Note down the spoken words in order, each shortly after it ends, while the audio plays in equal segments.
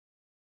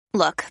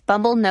Look,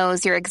 Bumble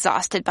knows you're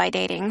exhausted by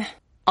dating.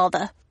 All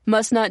the,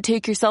 must not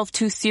take yourself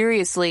too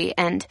seriously,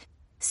 and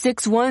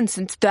 6'1"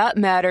 since that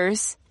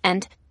matters.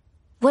 And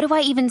what do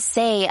I even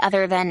say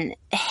other than,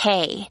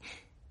 hey?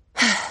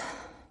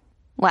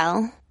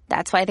 Well,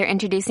 that's why they're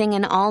introducing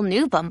an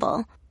all-new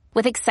Bumble,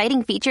 with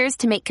exciting features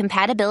to make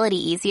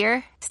compatibility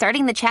easier,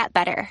 starting the chat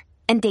better,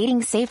 and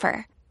dating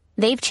safer.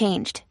 They've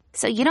changed,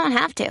 so you don't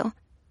have to.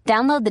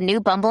 Download the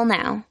new Bumble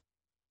now.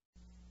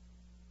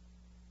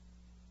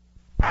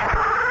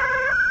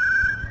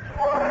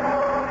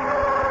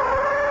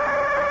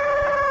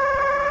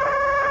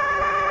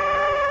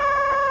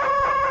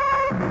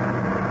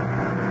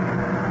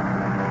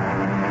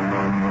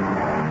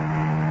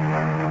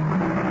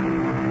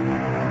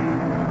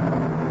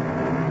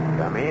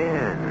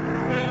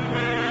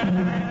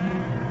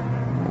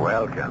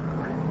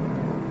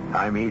 Welcome.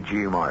 I'm E.G.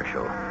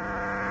 Marshall.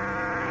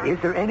 Is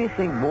there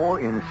anything more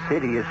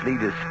insidiously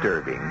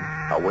disturbing,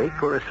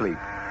 awake or asleep,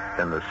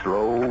 than the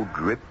slow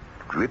drip,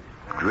 drip,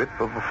 drip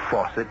of a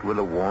faucet with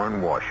a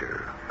worn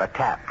washer, a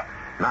tap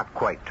not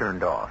quite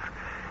turned off,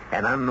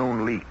 an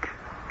unknown leak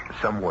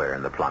somewhere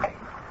in the plumbing?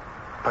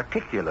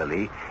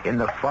 Particularly in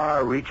the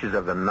far reaches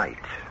of the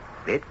night,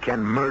 it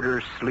can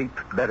murder sleep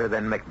better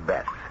than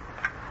Macbeth.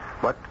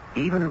 But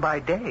even by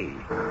day,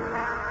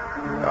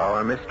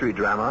 our mystery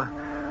drama,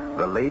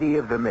 The Lady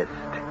of the Mist,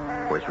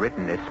 was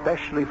written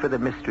especially for the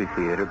Mystery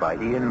Theater by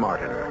Ian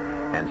Martin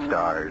and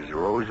stars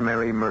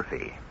Rosemary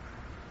Murphy.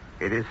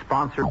 It is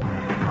sponsored...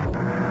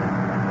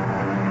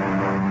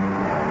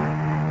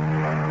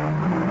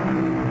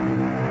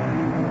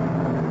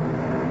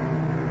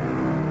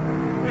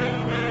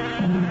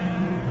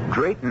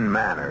 Drayton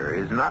Manor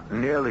is not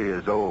nearly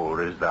as old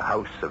as the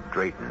House of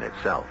Drayton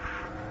itself.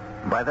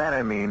 By that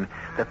I mean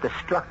that the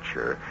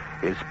structure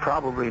is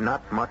probably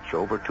not much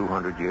over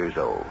 200 years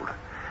old.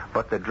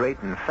 But the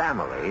Drayton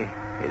family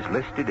is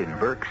listed in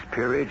Burke's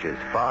Peerage as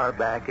far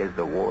back as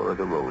the War of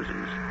the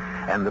Roses.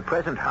 And the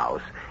present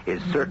house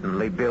is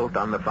certainly built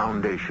on the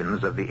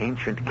foundations of the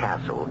ancient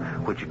castle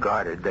which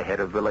guarded the head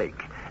of the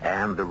lake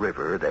and the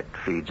river that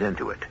feeds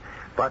into it.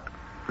 But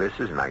this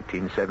is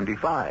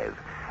 1975,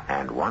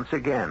 and once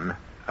again,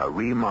 a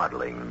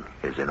remodeling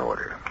is in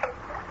order.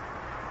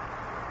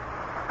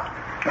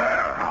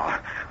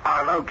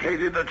 I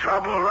located the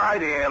trouble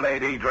right here,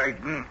 Lady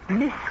Drayton.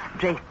 Miss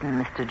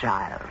Drayton, Mr.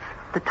 Giles.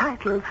 The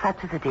title,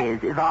 such as it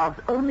is, evolves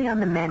only on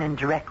the men in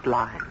direct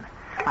line.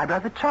 My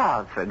brother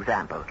Charles, for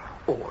example.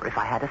 Or if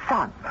I had a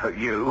son.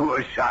 You,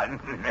 a son?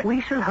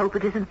 We shall hope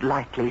it isn't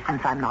likely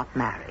since I'm not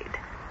married.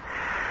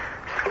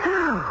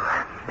 So,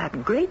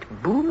 that great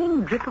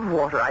booming drip of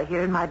water I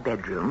hear in my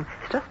bedroom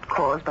is just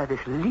caused by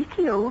this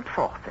leaky old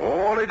faucet.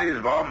 All it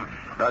is, Mum,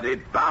 that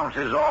it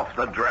bounces off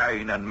the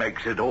drain and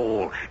makes it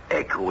all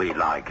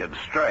echoey-like and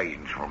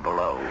strange from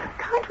below.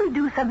 Can't we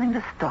do something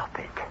to stop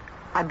it?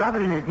 My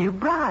brother and his new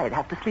bride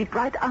have to sleep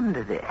right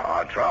under this.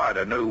 I tried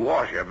a new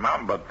washer,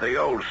 Mum, but the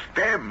old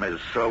stem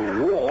is so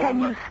warm. Can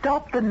you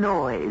stop the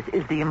noise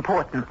is the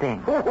important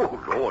thing.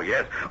 Oh,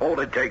 yes. All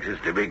it takes is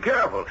to be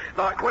careful.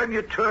 Like when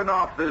you turn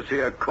off this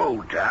here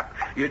cold tap,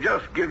 you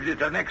just gives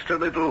it an extra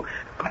little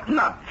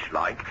nudge,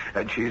 like,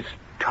 and she's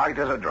tight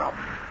as a drum.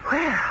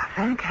 Well,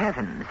 thank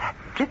heavens. That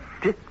drip,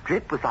 drip,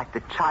 drip was like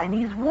the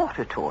Chinese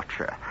water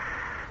torture.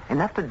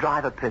 Enough to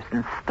drive a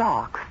person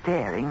stark,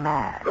 staring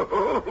mad.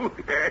 Oh,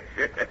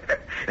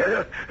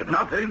 yes.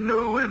 Nothing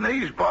new in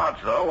these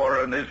parts, though,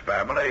 or in this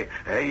family.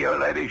 Hey, your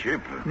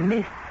ladyship.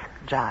 Miss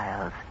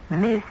Giles.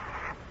 Miss.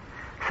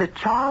 Sir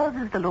Charles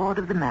is the lord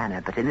of the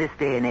manor, but in this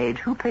day and age,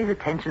 who pays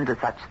attention to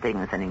such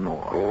things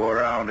anymore? Oh,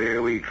 around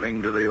here we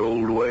cling to the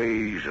old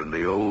ways and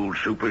the old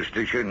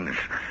superstitions.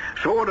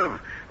 Sort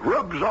of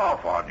rubs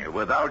off on you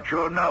without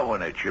your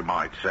knowing it, you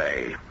might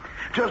say.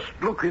 Just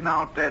looking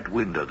out that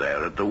window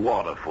there at the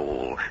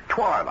waterfall,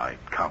 twilight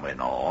coming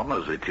on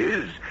as it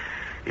is.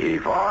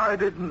 If I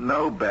didn't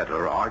know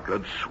better, I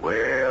could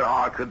swear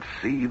I could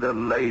see the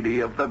Lady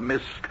of the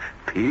Mist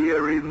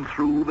peering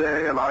through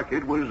there like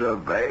it was a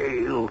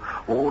veil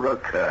or a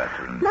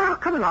curtain. Now,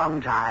 come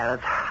along,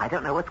 Giles. I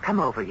don't know what's come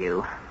over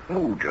you.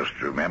 Oh,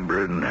 just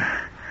remembering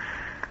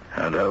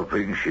and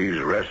hoping she's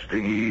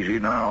resting easy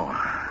now.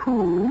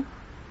 Who?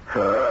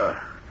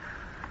 Her.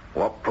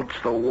 What puts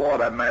the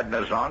water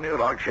madness on you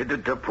like she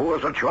did to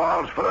poor Sir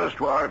Charles' first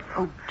wife?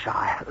 Oh,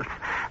 Giles,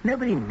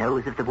 nobody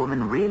knows if the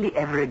woman really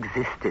ever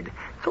existed.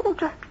 It's all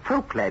just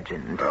folk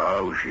legend.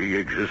 Oh, she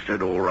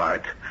existed all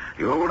right.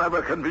 You'll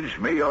never convince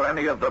me or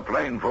any of the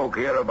plain folk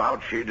here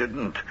about she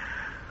didn't.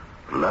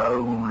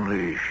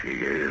 Lonely she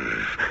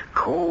is,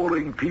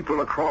 calling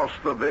people across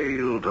the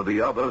veil to the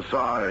other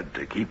side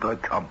to keep her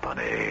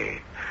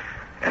company.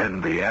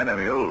 And the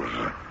animals...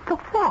 The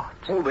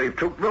what? Well, they've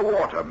took the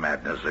water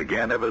madness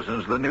again ever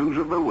since the news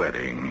of the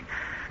wedding.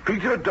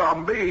 Peter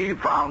Dombey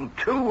found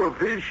 2 of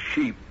his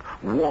sheep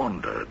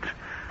wandered,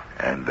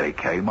 and they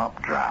came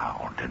up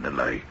drowned in the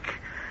lake.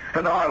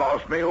 And I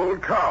lost me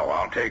old cow.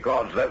 I'll take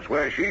odds that's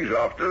where she's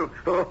off to.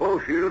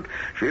 Oh,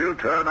 she'll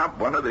turn up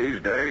one of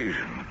these days.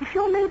 If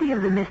your Lady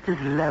of the Mist is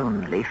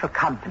lonely for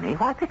company,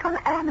 why pick on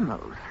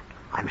animals?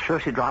 I'm sure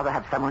she'd rather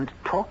have someone to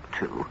talk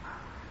to.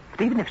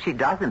 But even if she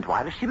doesn't,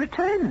 why does she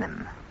return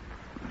them?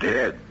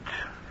 Dead,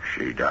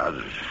 she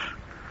does.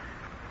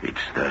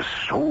 It's their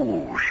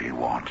soul she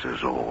wants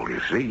is all,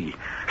 you see.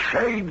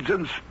 Shades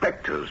and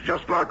spectres,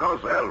 just like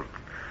ourselves.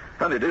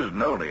 And it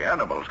isn't only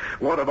animals.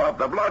 What about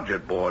the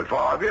Blodgett boy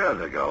 5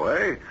 years ago,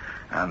 eh?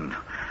 And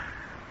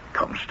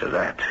comes to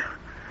that,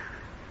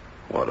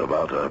 what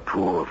about her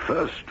poor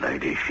first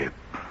ladyship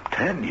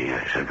 10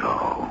 years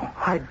ago?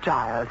 Why,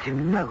 Giles, you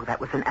know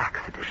that was an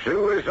accident.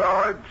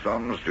 Suicide,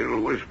 some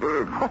still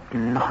whisper. What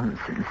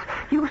nonsense.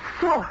 You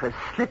saw her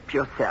slip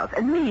yourself,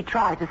 and me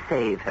try to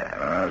save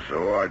her.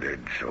 So I did.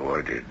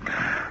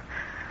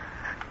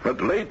 But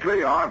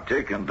lately I've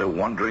taken to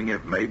wondering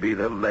if maybe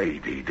the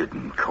lady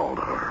didn't call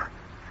her.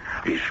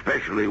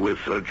 Especially with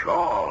Sir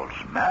Charles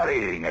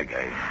marrying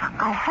again.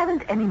 I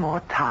haven't any more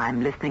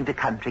time listening to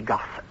country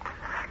gossip.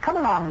 Come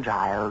along,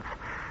 Giles.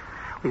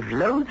 We've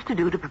loads to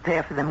do to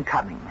prepare for them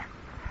coming.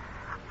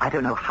 I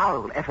don't know how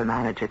we'll ever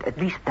manage it. At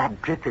least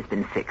that drip has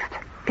been fixed.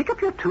 Pick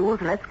up your tools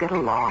and let's get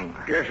along.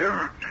 Yes,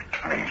 sir.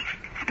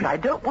 And I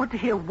don't want to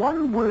hear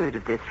one word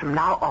of this from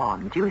now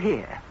on. Do you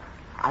hear?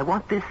 I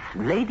want this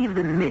Lady of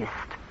the Mist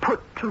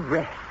put to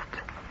rest.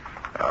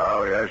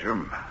 Oh, yes,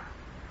 sir.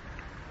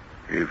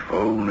 If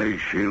only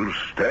she'll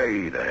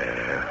stay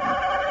there.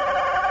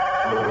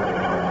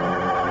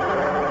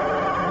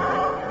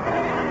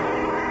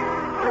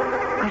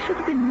 I should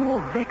have been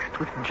more vexed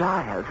with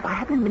Giles if I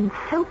hadn't been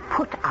so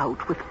put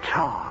out with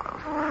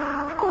Charles.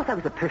 Of course, I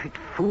was a perfect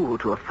fool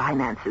to have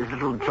financed his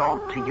little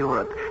jaunt to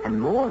Europe,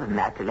 and more than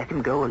that, to let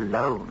him go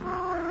alone.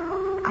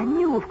 I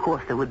knew, of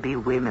course, there would be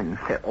women.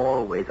 There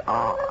always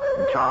are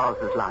in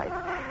Charles's life.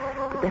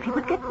 But that he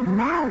would get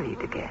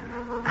married again.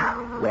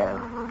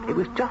 Well, it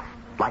was just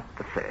like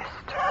the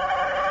first.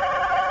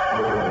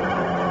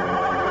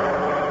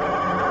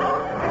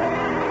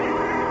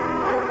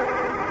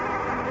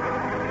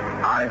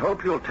 I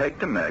hope you'll take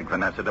to Meg,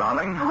 Vanessa,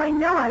 darling. Oh, I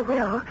know I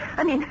will.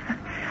 I mean,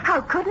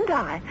 how couldn't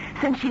I,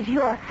 since she's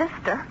your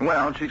sister?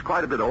 Well, she's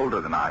quite a bit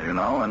older than I, you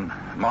know, and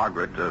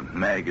Margaret,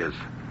 Meg, is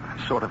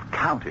sort of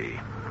county,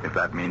 if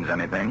that means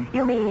anything.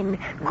 You mean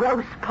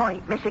Grosse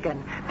Pointe,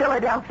 Michigan,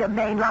 Philadelphia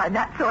Main Line,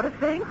 that sort of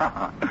thing?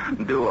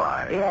 Do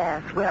I?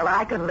 Yes, well,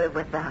 I can live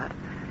with that.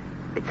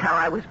 It's how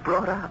I was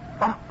brought up.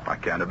 Oh, I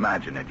can't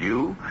imagine it.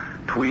 You,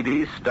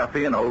 Tweedy,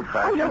 stuffy, and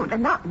old-fashioned. Oh, no,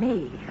 not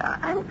me.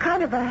 I'm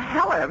kind of a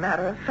heller,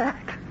 matter of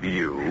fact.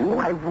 You? Oh,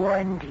 I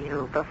warned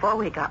you before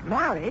we got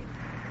married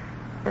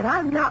that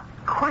I'm not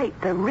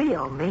quite the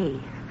real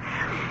me.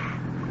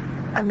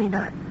 I mean,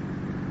 I'm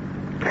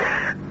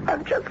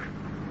just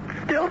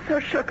still so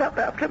shook up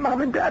after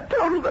Mom and Dad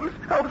totaled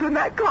themselves in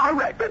that car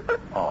wreck.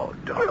 Oh,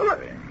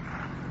 darling.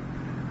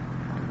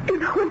 You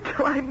know,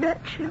 until I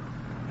met you,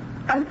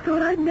 I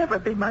thought I'd never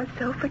be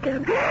myself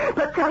again.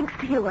 But thanks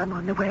to you, I'm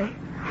on the way.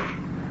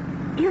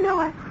 You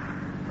know,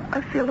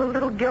 I feel a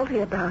little guilty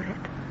about it.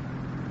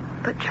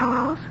 But,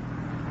 Charles,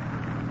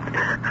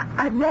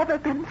 I've never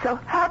been so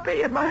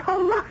happy in my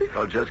whole life.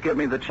 Well, just give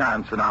me the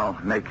chance, and I'll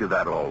make you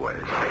that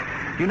always.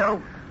 You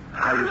know,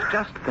 I was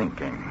just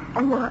thinking.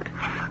 What?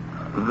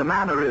 The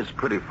manor is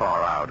pretty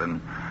far out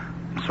and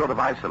sort of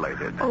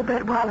isolated. Oh,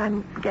 but while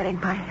I'm getting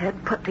my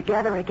head put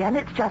together again,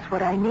 it's just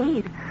what I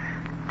need.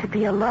 To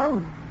be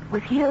alone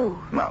with you.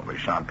 Well, we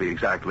shan't be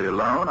exactly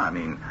alone. I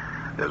mean,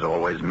 there's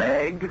always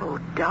Meg. Oh,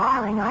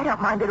 darling, I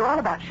don't mind at all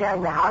about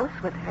sharing the house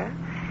with her.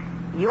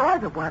 You're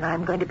the one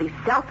I'm going to be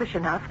selfish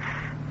enough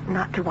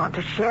not to want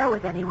to share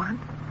with anyone.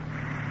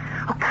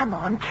 Oh, come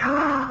on,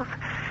 Charles.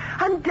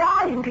 I'm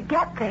dying to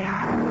get there.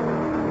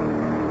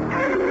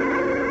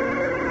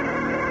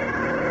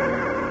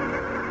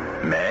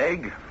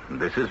 Meg,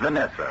 this is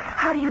Vanessa.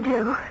 How do you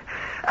do?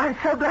 I'm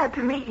so glad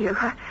to meet you.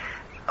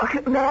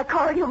 Okay, may I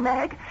call you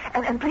Meg?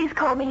 And please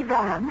call me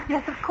Van.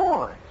 Yes, of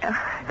course.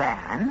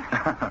 Van?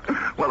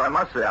 Well, I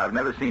must say I've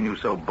never seen you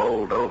so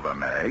bowled over,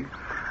 Meg.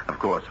 Of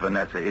course,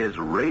 Vanessa is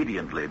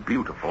radiantly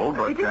beautiful,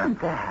 but... It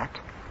isn't that.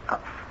 Of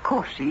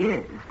course she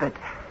is, but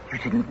you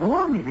didn't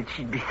warn me that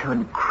she'd be so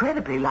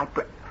incredibly like...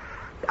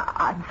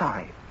 I'm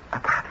sorry.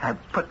 Perhaps I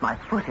put my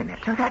foot in it.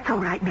 No, that's all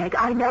right, Meg.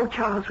 I know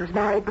Charles was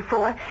married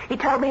before. He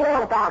told me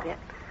all about it.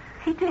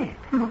 He did?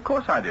 Of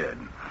course I did.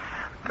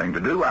 Thing to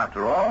do,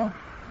 after all.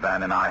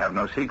 Van and I have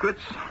no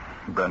secrets.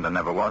 Brenda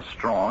never was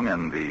strong,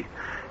 and the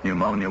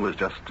pneumonia was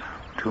just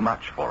too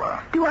much for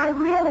her. Do I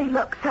really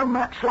look so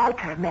much like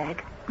her,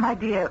 Meg? My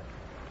dear,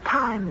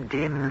 time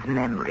dims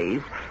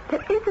memories.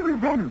 There is a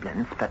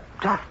resemblance, but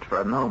just for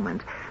a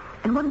moment.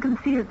 And one can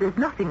see that there's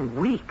nothing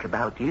weak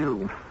about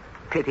you.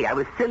 Pity I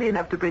was silly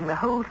enough to bring the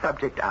whole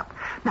subject up.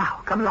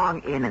 Now, come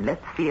along in and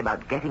let's see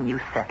about getting you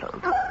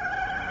settled. But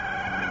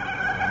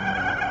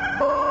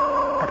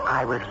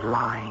I was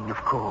lying, of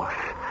course.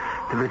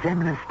 The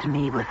resemblance to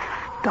me was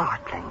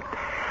startling.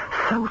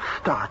 So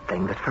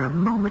startling that for a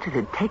moment it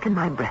had taken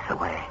my breath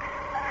away.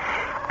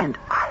 And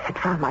I had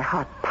found my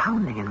heart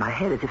pounding in my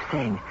head as if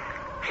saying,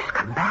 she's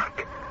come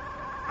back.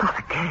 Not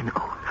again.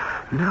 Oh,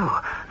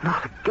 no,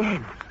 not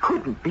again.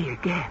 Couldn't be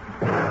again.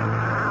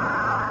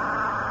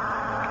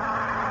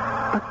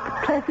 But the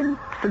pleasant,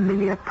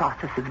 familiar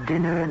process of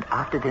dinner and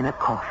after-dinner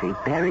coffee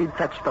buried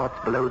such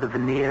thoughts below the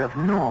veneer of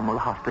normal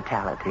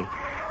hospitality.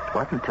 It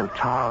wasn't until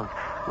Charles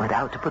went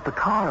out to put the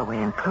car away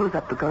and close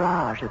up the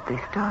garage that they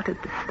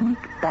started to sneak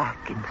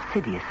back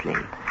insidiously.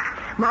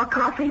 More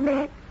coffee,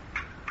 Meg?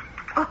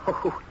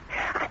 Oh,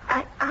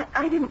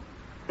 I didn't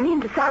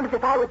mean to sound as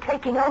if I were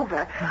taking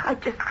over. I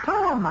just...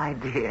 Oh, my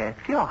dear,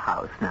 it's your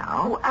house now.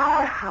 Oh,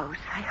 our house,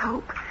 I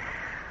hope.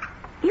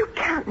 You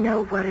can't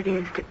know what it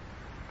is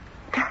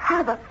to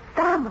have a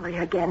family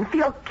again,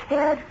 feel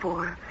cared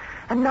for,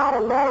 and not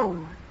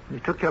alone. You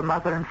took your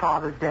mother and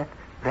father's death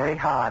very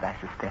hard, I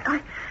suspect.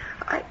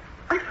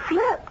 I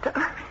flipped.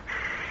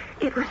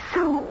 It was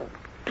so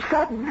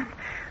sudden.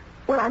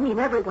 Well, I mean,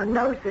 everyone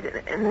knows that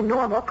in the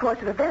normal course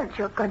of events,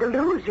 you're going to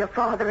lose your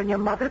father and your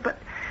mother, but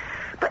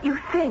you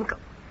think...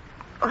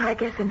 Well, I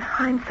guess in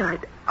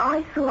hindsight,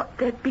 I thought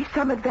there'd be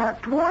some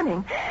advanced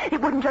warning.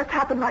 It wouldn't just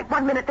happen like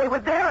one minute they were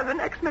there and the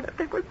next minute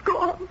they were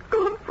gone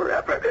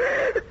forever.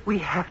 We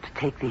have to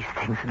take these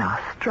things in our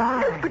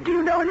stride. Yes, but do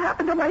you know it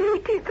happened on my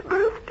 18th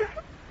birthday?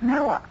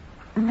 No,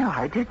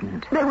 I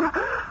didn't. They were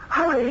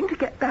hurrying to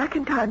get back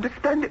in time to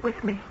spend it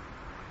with me.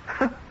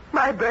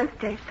 My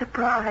birthday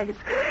surprise.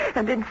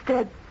 And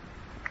instead,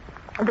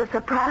 the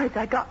surprise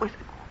I got was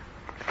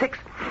 6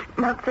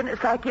 months in a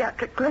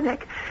psychiatric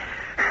clinic.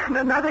 And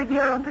another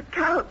year on the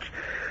couch.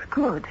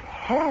 Good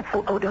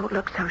heavens. Oh, don't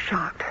look so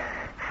shocked.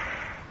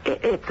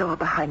 It's all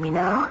behind me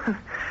now.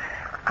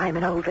 I'm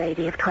an old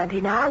lady of 20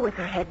 now with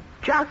her head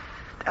just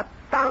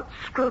about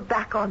screwed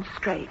back on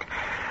straight.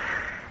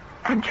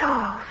 And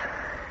Charles.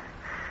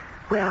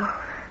 Well,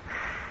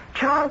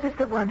 Charles is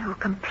the one who'll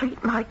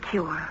complete my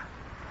cure.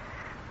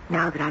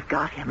 Now that I've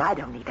got him, I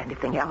don't need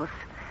anything else.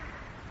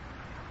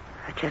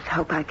 I just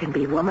hope I can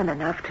be woman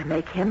enough to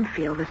make him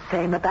feel the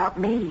same about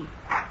me.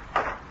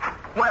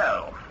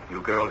 Well,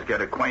 you girls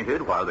get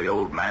acquainted while the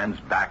old man's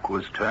back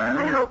was turned.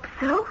 I hope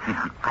so.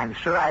 I'm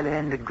sure I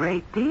learned a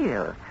great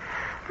deal.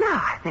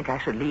 Now, I think I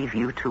should leave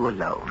you two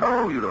alone.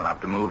 Oh, you don't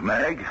have to move,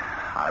 Meg.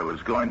 I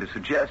was going to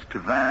suggest to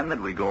Van that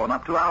we go on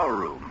up to our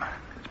room.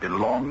 It's been a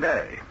long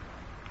day.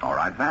 All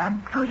right,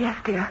 Van? Oh, yes,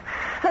 dear.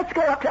 Let's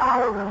go up to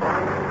our room.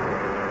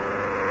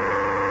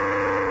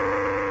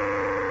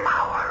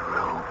 Our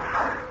room.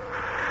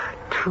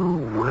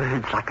 2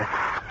 words like a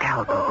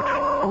scalpel which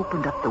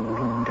opened up the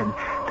wound and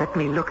let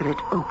me look at it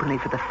openly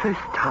for the first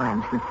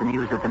time since the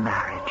news of the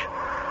marriage.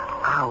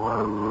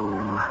 Our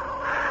room.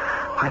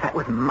 Why, that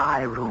was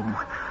my room,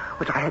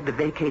 which I had to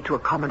vacate to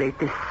accommodate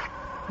this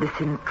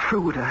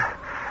intruder.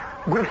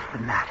 Worse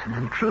than that, an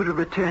intruder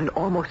returned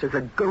almost as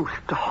a ghost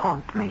to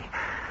haunt me.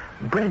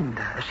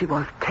 Brenda, as she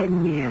was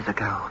 10 years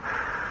ago.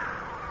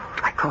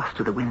 I crossed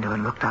to the window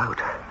and looked out.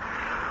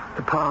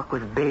 The park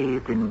was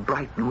bathed in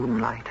bright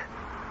moonlight.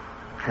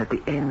 At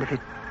the end of it,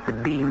 the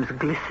beams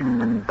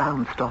glistened and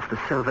bounced off the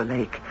silver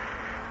lake,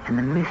 and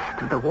the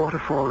mist of the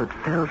waterfall that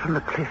fell from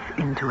the cliff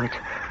into it.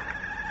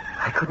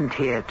 I couldn't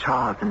hear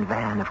Charles and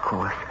Van, of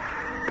course,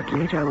 but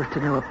later I was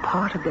to know a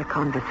part of their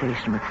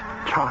conversation which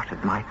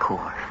charted my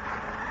course.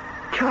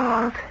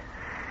 Charles,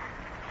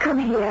 come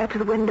here to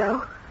the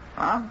window.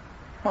 Huh?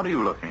 What are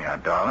you looking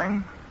at,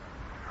 darling?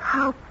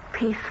 How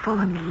peaceful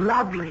and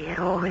lovely it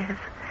all is.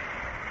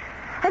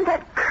 And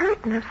that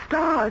curtain of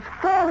stars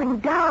falling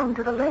down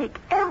to the lake.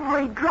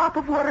 Every drop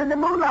of water in the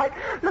moonlight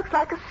looks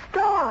like a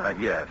star.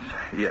 Yes,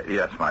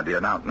 my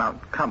dear. Now,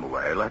 come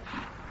away.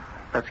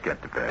 Let's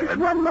get to bed. Just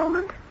one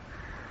moment.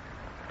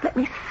 Let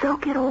me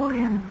soak it all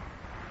in.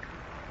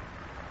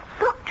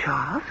 Look,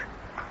 Charles.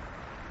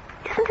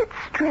 Isn't it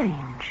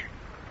strange?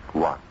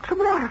 What? The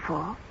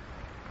waterfall.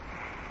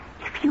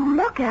 If you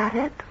look at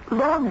it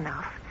long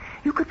enough,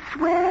 you could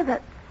swear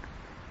that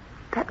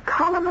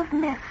column of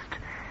mist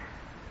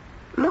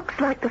looks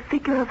like the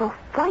figure of a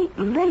white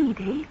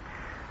lady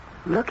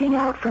looking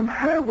out from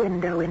her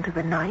window into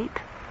the night,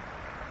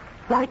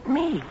 like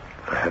me.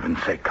 For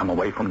heaven's sake, come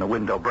away from the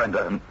window,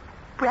 Brenda. And...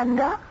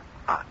 Brenda?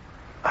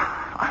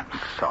 I'm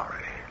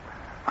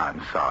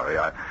sorry.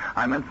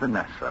 I meant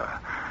Vanessa.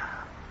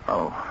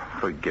 Oh,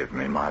 forgive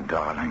me, my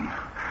darling.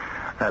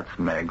 That's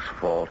Meg's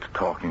fault,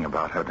 talking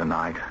about her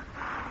tonight.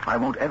 I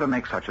won't ever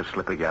make such a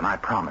slip again, I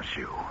promise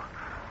you.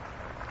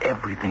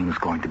 Everything's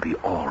going to be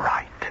all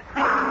right.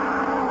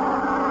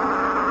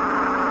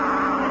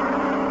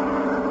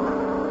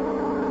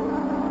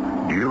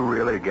 Do you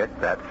really get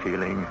that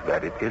feeling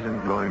that it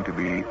isn't going to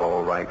be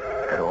all right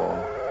at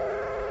all?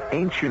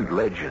 Ancient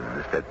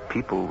legends that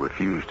people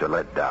refuse to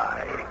let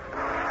die.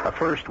 A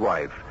first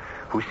wife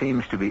who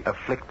seems to be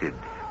afflicted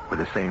with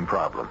the same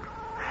problem.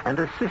 And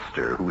a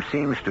sister who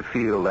seems to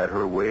feel that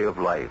her way of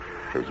life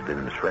has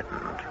been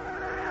threatened.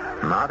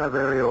 Not a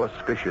very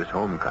auspicious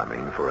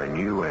homecoming for a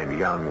new and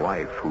young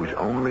wife whose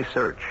only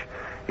search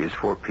is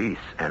for peace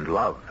and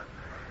love.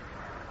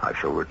 I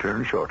shall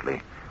return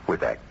shortly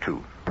with Act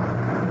 2.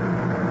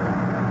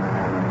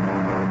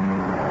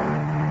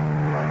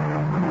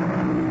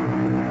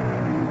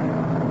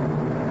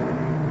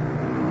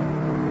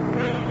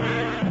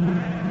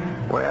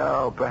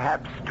 Well,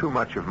 perhaps too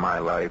much of my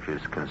life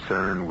is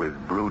concerned with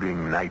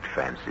brooding night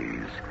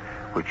fancies,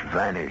 which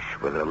vanish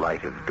with the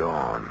light of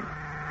dawn.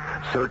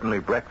 Certainly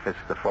breakfast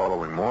the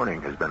following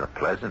morning has been a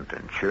pleasant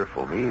and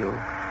cheerful meal,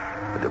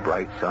 with the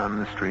bright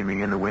sun streaming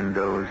in the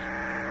windows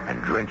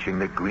and drenching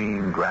the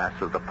green grass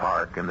of the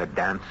park and the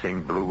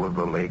dancing blue of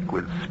the lake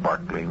with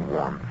sparkling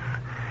warmth.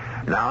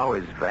 Now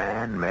as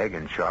Van, Meg,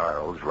 and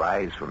Charles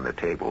rise from the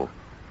table...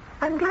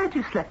 I'm glad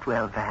you slept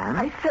well, Van.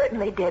 I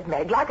certainly did,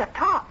 Meg, like a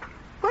top.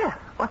 Well,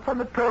 what's on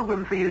the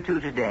program for you two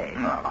today?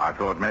 Well, I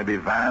thought maybe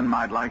Van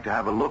might like to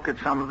have a look at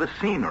some of the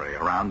scenery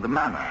around the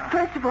manor.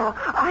 First of all,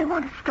 I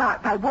want to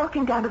start by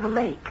walking down to the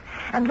lake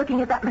and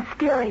looking at that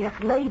mysterious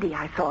lady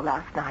I saw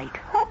last night.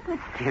 What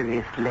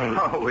mysterious lady?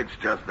 Oh, it's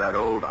just that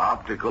old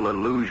optical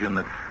illusion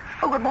that...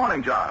 Oh, good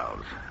morning,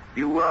 Giles.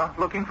 You,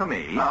 looking for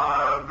me?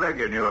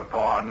 Begging your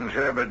pardon,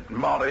 sir, but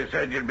Molly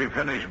said you'd be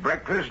finished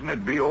breakfast and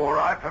it'd be all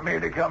right for me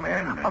to come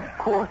in. Of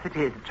course it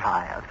is,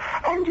 child.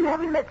 And you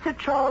haven't met Sir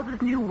Charles's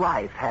new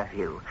wife, have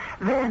you?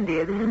 Van,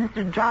 dear, this is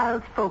Mr.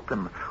 Giles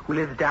Folkham, who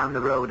lives down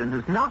the road and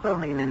who's not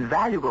only an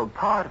invaluable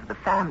part of the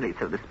family,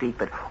 so to speak,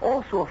 but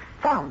also a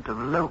fount of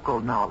local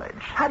knowledge.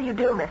 How do you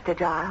do, Mr.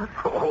 Giles?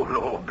 Oh,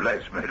 Lord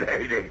bless me,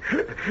 lady.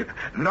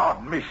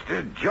 Not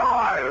Mr.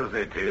 Giles,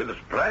 it is,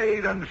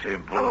 plain and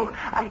simple.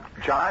 Oh,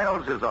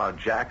 Giles is our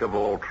jack of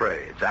all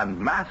trades and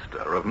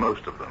master of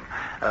most of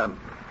them.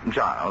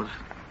 Giles,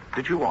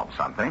 did you want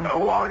something?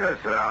 Oh, yes,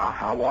 sir.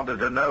 I wanted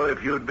to know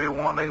if you'd be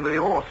wanting the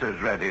horses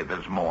ready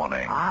this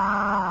morning.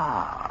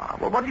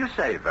 Well, what do you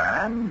say,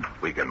 Van?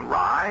 We can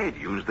ride,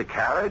 use the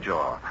carriage,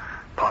 or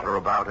potter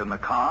about in the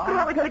car?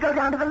 Well, we're going to go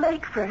down to the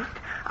lake first.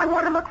 I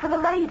want to look for the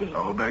lady.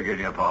 Oh, begging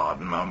your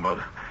pardon, Mum, but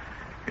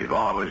if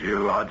I was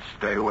you, I'd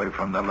stay away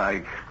from the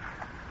lake.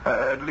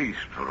 At least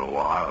for a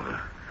while.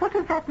 What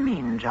does that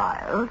mean,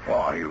 Giles?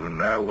 Why, you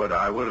know what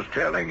I was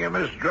telling you,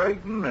 Miss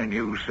Drayton, and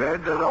you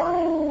said that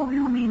Oh,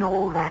 you mean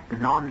all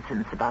that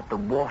nonsense about the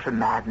water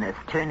madness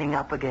turning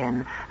up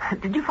again.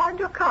 Did you find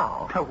your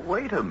cow? Now,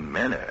 wait a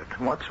minute.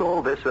 What's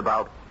all this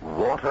about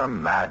water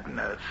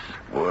madness?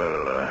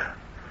 Well,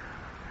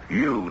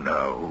 you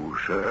know,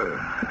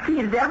 sir.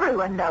 Seems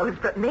everyone knows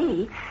but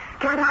me.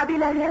 Can't I be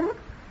let in?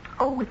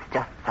 Oh, it's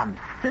just some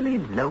silly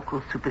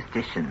local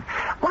superstition.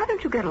 Why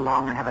don't you get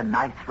along and have a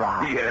nice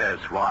ride? Yes,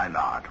 why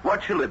not?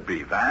 What shall it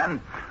be,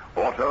 Van?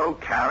 Auto,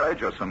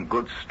 carriage, or some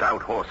good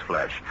stout horse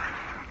flesh?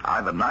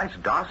 I've a nice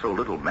docile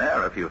little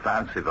mare if you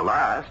fancy the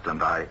last,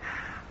 and I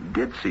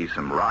did see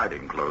some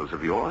riding clothes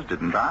of yours,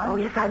 didn't I? Oh,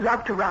 yes, I'd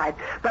love to ride,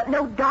 but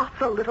no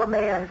docile little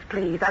mares,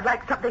 please. I'd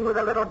like something with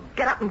a little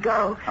get up and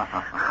go.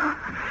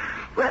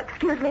 Well,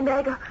 excuse me,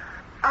 Meg.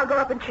 I'll go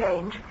up and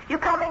change. You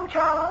coming,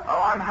 Charles?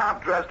 Oh, I'm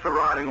half dressed for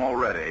riding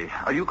already.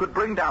 You could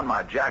bring down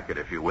my jacket,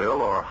 if you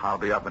will, or I'll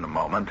be up in a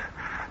moment.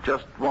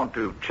 Just want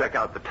to check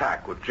out the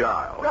tack with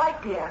Giles.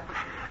 Right, dear.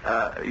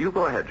 You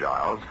go ahead,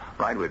 Giles.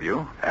 Right with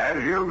you.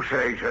 As you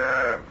say,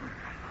 sir.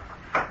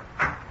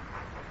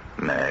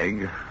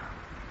 Meg,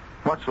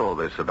 what's all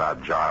this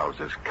about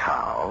Giles's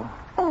cow?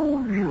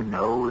 Oh, you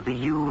know, the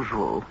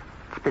usual.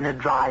 It's been a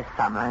dry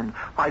summer, and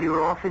while you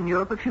were off in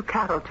Europe, a few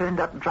cattle turned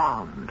up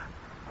drowned.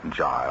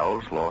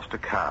 Giles lost a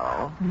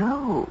cow?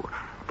 No.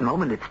 At the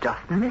moment, it's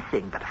just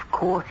missing. But, of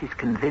course, he's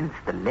convinced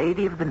the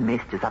Lady of the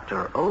Mist is up to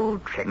her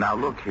old tricks. Now,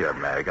 look here,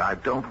 Meg. I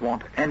don't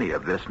want any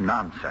of this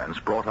nonsense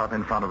brought up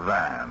in front of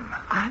Van.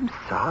 I'm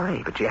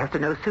sorry, but she has to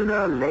know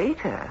sooner or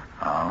later.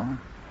 Oh?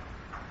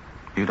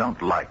 You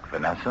don't like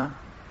Vanessa?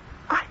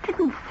 I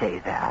didn't say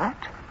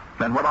that.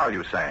 Then what are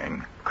you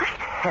saying? Great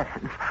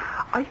heavens.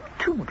 Are you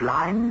too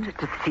blind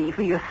to see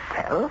for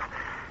yourself?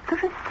 The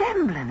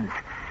resemblance.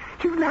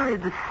 You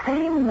married the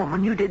same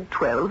woman you did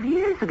 12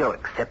 years ago,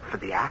 except for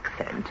the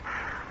accent.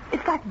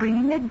 It's like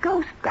bringing a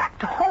ghost back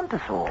to haunt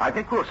us all. I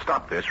think we'll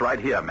stop this right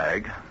here,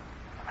 Meg.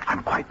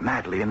 I'm quite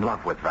madly in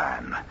love with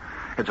Van.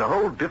 It's a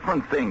whole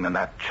different thing than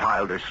that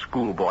childish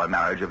schoolboy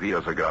marriage of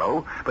years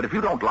ago. But if you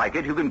don't like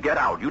it, you can get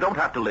out. You don't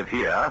have to live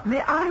here.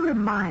 May I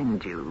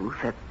remind you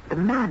that the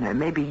manor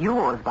may be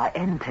yours by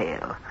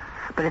entail,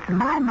 but it's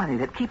my money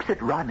that keeps it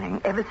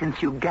running ever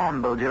since you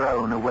gambled your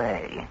own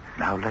away.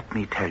 Now, let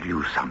me tell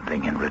you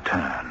something in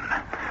return.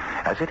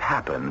 As it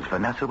happens,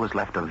 Vanessa was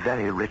left a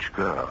very rich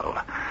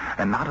girl.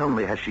 And not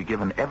only has she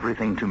given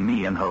everything to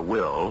me in her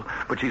will,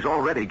 but she's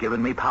already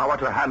given me power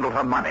to handle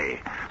her money.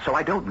 So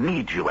I don't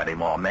need you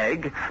anymore,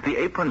 Meg. The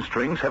apron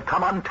strings have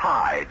come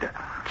untied.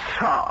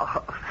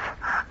 Charles,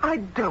 I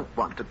don't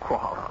want to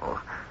quarrel.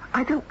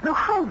 I don't know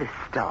how this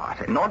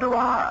started. Nor do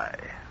I.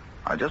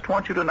 I just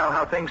want you to know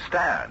how things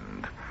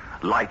stand.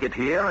 Like it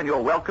here, and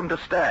you're welcome to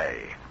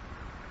stay.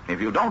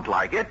 If you don't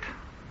like it,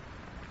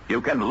 you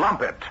can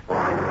lump it.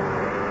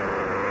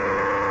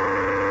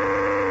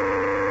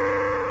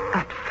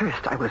 At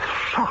first, I was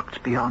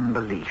shocked beyond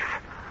belief.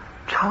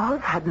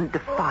 Charles hadn't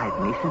defied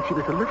me since he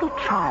was a little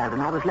child,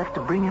 and I was left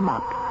to bring him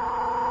up.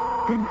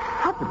 Then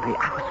suddenly,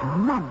 I was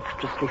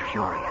monstrously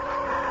furious.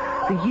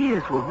 The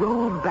years were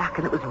rolled back,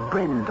 and it was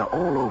Brenda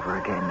all over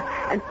again.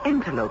 An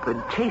interloper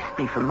had chased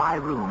me from my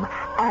room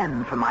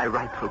and from my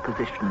rightful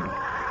position.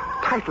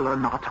 Title or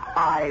not,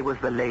 I was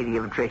the lady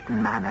of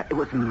Drayton Manor. It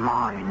was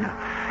mine.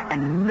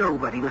 and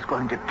nobody was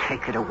going to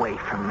take it away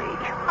from me.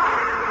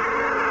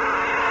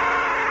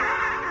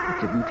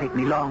 It didn't take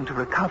me long to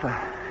recover.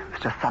 It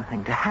was just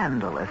something to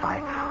handle, as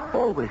I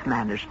always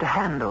managed to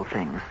handle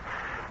things.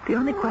 The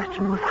only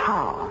question was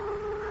how.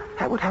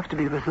 That would have to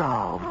be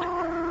resolved.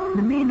 In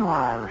the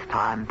meanwhile, as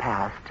time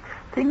passed,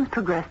 things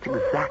progressed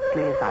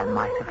exactly as I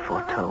might have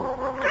foretold.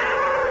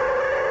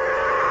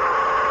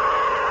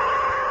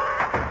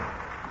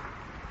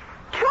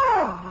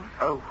 Charles!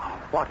 Oh,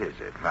 what is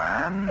it,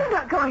 Van? You're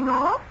not going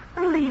off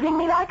and leaving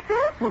me like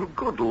this? Well,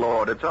 good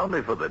Lord, it's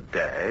only for the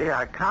day.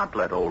 I can't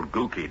let old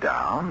Gookie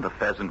down. The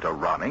pheasant are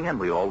running, and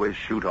we always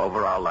shoot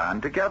over our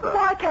land together.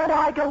 Why can't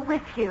I go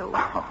with you?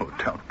 Oh,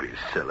 don't be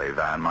silly,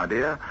 Van, my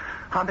dear.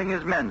 Hunting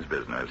is men's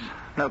business.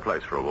 No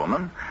place for a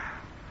woman.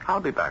 I'll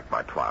be back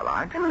by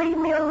twilight. And leave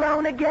me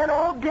alone again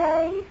all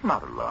day?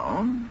 Not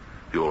alone.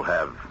 You'll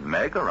have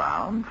Meg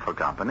around for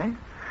company.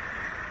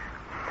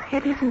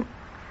 It isn't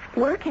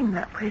working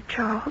that way,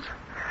 Charles.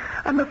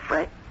 I'm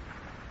afraid...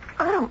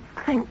 I don't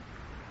think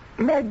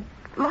Meg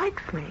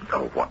likes me.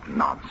 Oh, what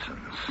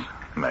nonsense.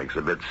 Meg's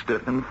a bit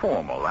stiff and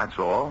formal, that's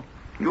all.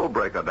 You'll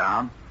break her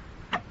down.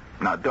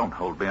 Now, don't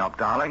hold me up,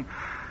 darling.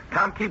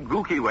 Can't keep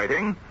Gookie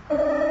waiting.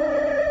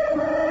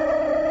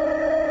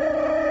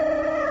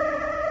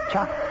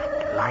 Just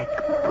like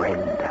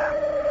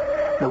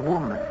Brenda. The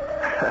woman,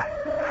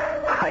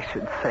 I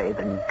should say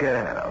the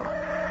girl,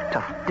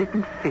 just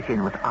didn't fit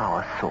in with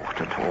our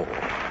sort at all.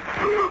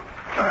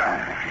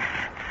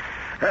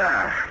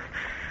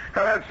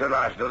 That's the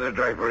last of the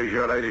draperies,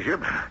 your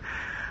ladyship.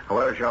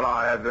 Where shall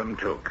I have them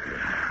took?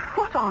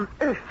 What on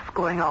earth's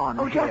going on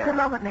Oh, here? just a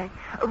moment, Meg.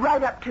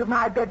 Right up to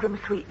my bedroom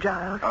suite,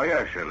 Giles. Oh,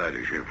 yes, your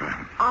ladyship.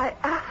 I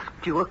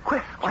asked you a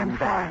question, I'm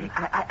Van.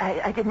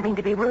 sorry. I didn't mean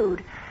to be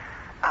rude.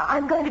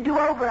 I'm going to do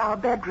over our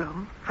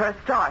bedroom, for a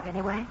start,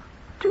 anyway.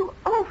 Do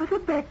over the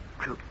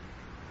bedroom.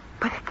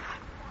 But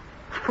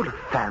it's full of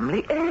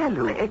family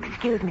heirlooms.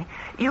 Excuse me.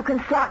 You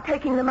can start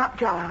taking them up,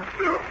 Giles.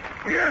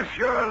 Yes,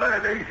 your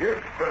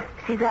ladyship.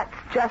 See, that's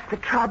just the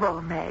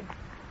trouble, Meg.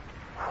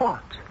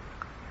 What?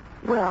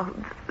 Well,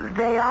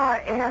 they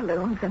are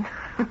heirlooms, and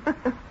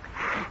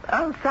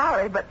I'm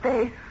sorry, but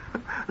they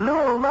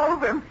loom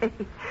over me.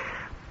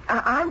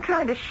 I'm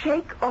trying to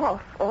shake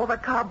off all the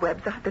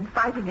cobwebs I've been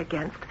fighting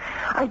against.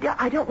 I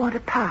don't want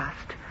a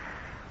past.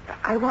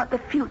 I want the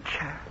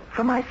future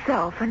for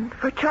myself and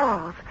for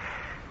Charles.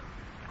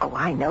 Oh,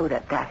 I know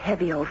that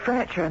heavy old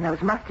furniture and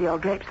those musty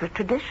old drapes are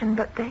tradition,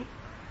 but they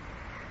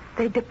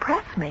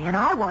depress me, and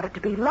I want it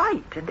to be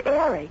light and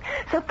airy.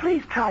 So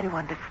please try to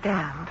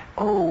understand.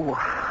 Oh,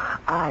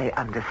 I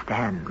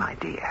understand, my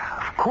dear.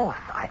 Of course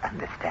I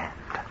understand.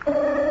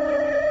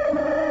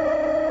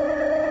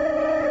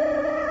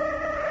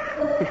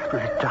 This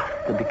was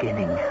just the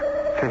beginning.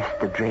 First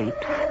the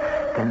drapes,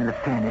 then the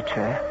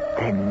furniture,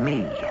 then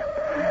me.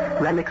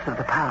 Relics of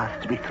the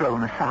past to be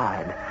thrown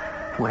aside.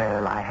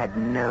 Well, I had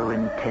no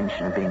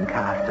intention of being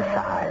cast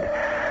aside,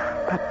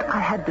 but I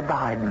had to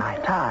bide my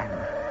time.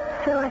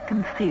 So I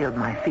concealed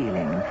my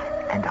feelings,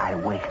 and I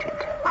waited.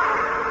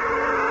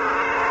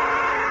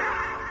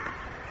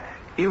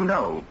 You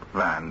know,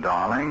 Van,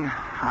 darling,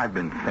 I've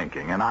been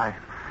thinking, and I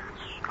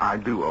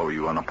do owe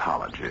you an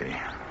apology.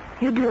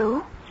 You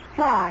do?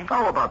 Why?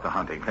 Oh, about the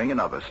hunting thing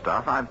and other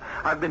stuff.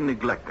 I've been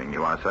neglecting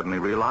you, I suddenly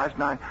realized,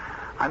 and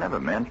I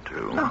never meant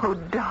to. Oh,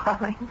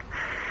 darling.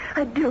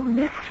 I do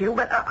miss you,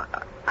 but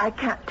I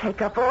can't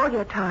take up all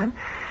your time.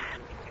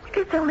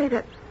 It's only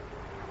that,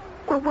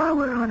 well, while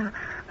we're on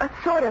a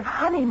sort of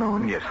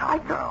honeymoon... Yes, I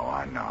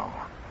know.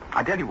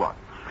 I tell you what,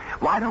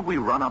 why don't we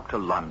run up to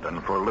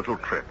London for a little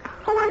trip?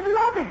 Oh, I'd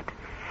love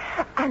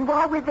it. And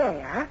while we're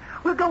there,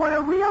 we'll go on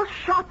a real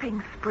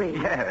shopping spree.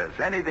 Yes,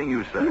 anything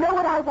you say. You know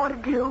what I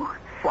want to do?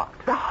 What?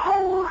 The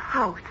whole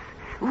house.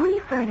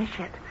 Refurnish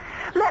it.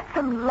 Let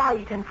some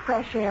light and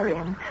fresh air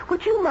in.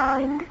 Would you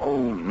mind?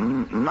 Oh,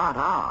 not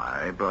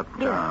I, but...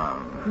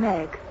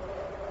 Meg.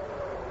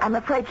 I'm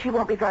afraid she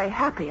won't be very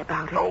happy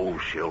about it. Oh,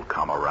 she'll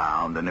come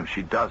around, and if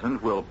she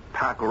doesn't, we'll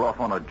pack her off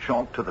on a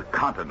jaunt to the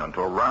continent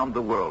or around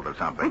the world or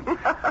something.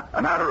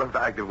 Matter of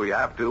fact, if we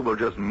have to, we'll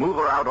just move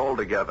her out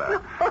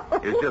altogether.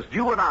 It's just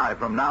you and I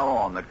from now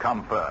on that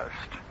come first.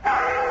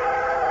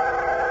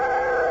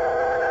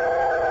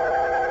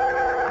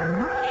 I'm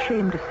not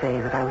ashamed to say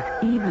that I was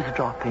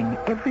eavesdropping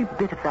every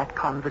bit of that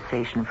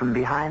conversation from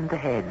behind the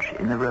hedge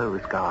in the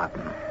rose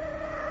garden.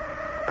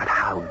 But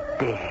how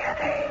dare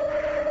they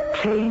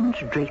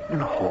change Drayton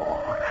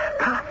Hall,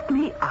 cast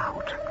me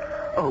out?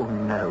 Oh,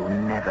 no,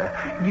 never.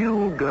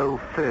 You'll go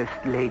first,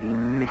 Lady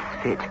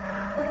Misfit.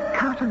 I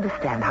can't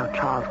understand how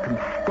Charles can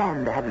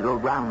stand to have you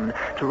around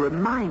to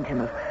remind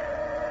him of...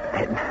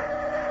 Then,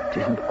 it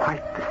isn't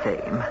quite the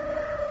same.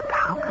 But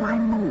how can I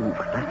move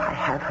unless I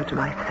have her to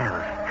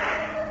myself?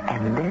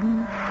 And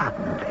then,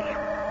 suddenly,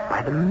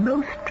 by the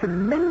most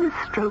tremendous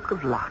stroke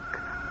of luck,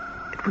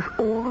 it was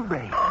all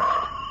arranged.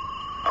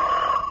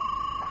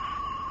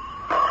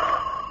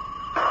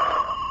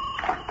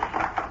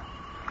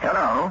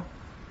 Hello?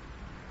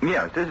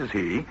 Yes, this is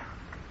he.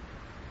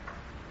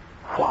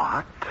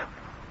 What?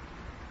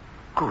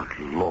 Good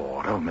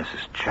Lord, Oh,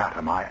 Mrs.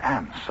 Chatham, I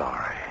am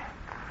sorry.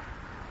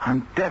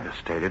 I'm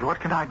devastated. What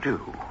can I do?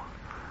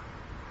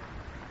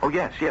 Oh,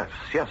 yes,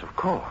 of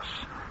course.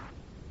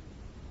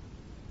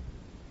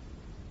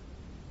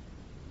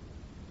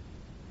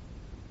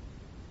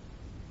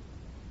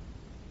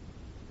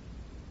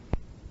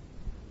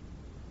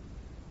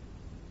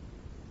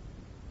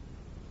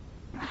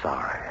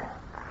 Sorry.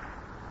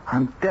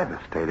 I'm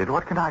devastated.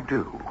 What can I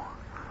do?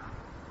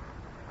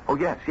 Oh,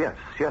 yes,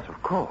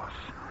 of course.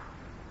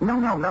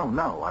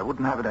 No. I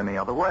wouldn't have it any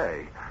other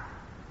way.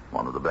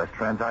 One of the best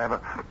friends I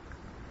ever...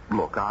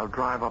 Look, I'll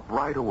drive up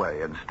right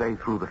away and stay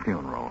through the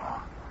funeral.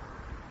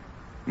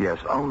 Yes,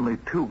 only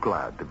too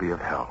glad to be of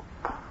help.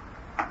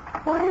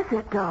 What is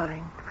it,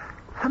 darling?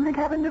 Something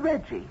happened to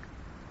Reggie?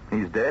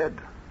 He's dead.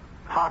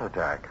 Heart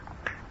attack.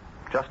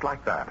 Just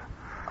like that.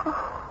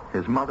 Oh.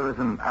 His mother is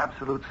in an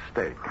absolute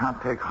state.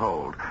 Can't take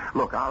hold.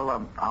 Look,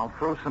 I'll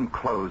throw some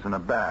clothes in a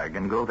bag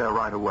and go there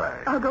right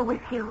away. I'll go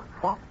with you.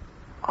 What?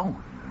 Oh,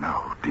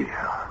 no,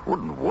 dear.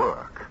 Wouldn't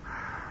work.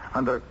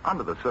 Under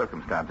the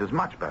circumstances,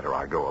 much better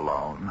I go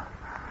alone.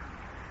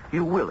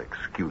 You will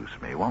excuse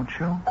me, won't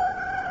you?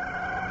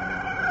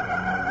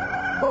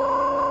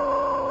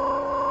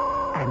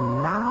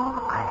 And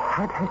now I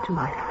had her to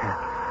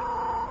myself.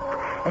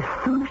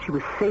 As soon as she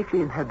was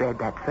safely in her bed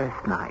that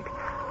first night,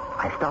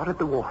 I started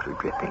the water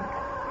dripping.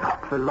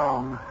 Not for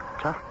long,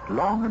 just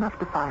long enough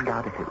to find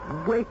out if it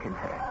would waken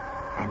her,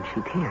 and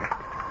she'd hear it.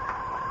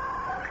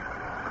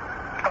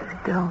 I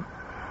don't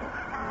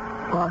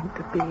want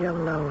to be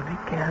alone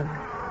again.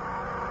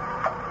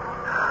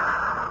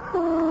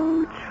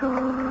 Oh,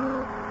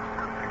 Charles.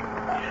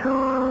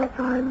 Charles,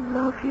 I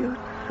love you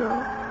so.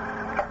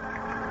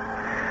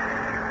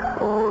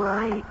 All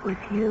right with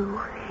you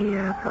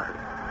here, but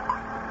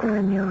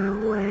when you're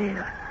away...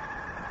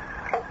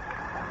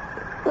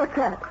 What's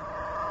that?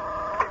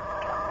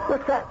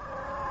 What's that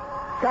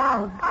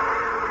sound?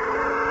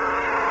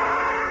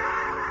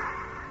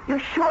 You're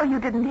sure you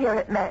didn't hear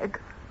it, Meg?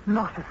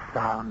 Not a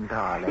sound,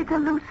 darling. It's a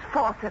loose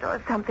faucet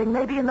or something,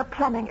 maybe in the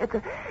plumbing.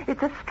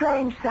 It's a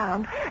strange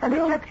sound. And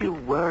Don't you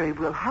worry.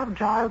 We'll have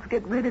Giles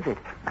get rid of it.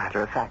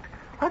 Matter of fact,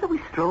 why don't we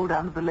stroll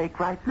down to the lake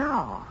right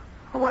now?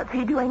 What's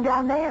he doing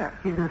down there?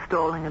 He's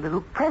installing a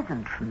little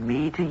present from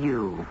me to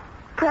you.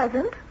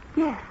 Present?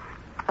 Yes,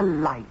 a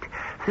light,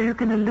 so you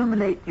can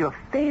illuminate your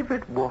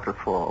favorite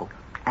waterfall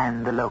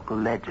and the local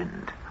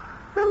legend.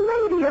 The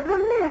Lady of the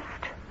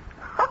Mist.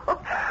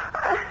 Oh,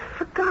 I've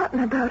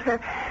forgotten about her.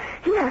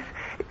 Yes,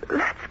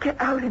 let's get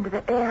out into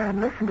the air and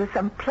listen to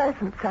some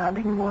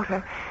pleasant-sounding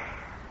water.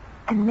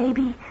 And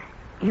maybe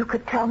you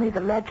could tell me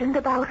the legend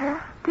about her?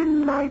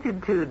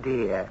 Delighted to,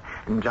 dear.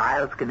 And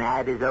Giles can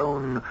add his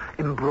own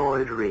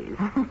embroideries.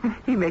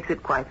 He makes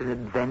it quite an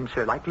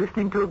adventure, like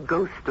listening to a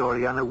ghost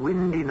story on a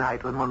windy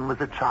night when one was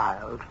a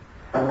child.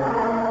 I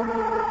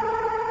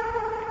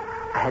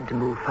had to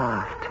move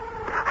fast.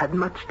 Hadn't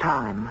much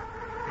time,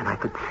 and I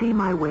could see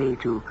my way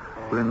to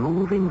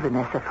removing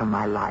Vanessa from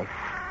my life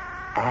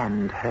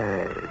and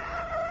hers.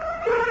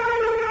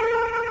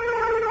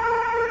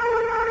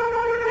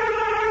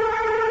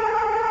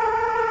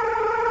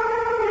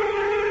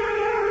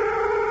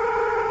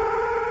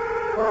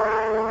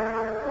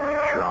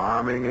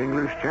 Charming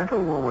English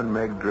gentlewoman,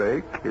 Meg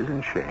Drake,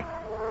 isn't she?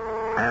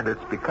 And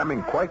it's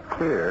becoming quite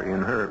clear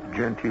in her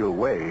genteel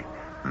way,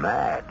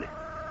 mad.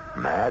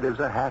 Mad as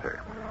a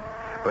hatter.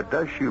 But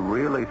does she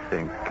really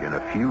think in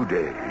a few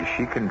days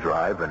she can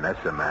drive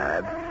Vanessa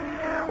mad?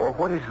 Or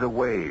what is the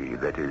way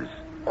that is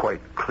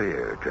quite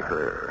clear to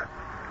her?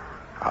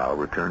 I'll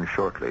return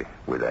shortly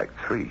with Act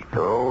 3.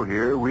 So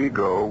here we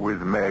go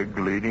with Meg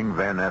leading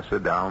Vanessa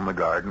down the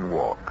garden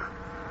walk,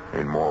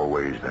 in more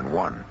ways than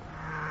one.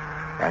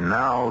 And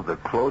now, the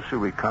closer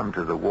we come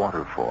to the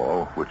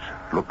waterfall, which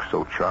looks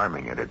so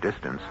charming at a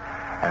distance,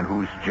 and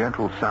whose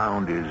gentle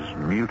sound is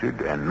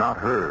muted and not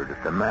heard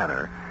at the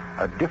manor,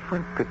 a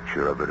different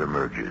picture of it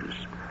emerges.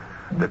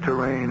 The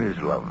terrain is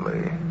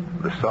lovely.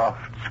 The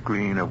soft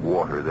screen of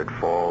water that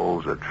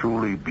falls, a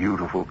truly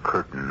beautiful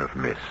curtain of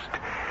mist,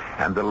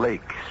 and the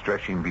lake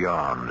stretching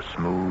beyond,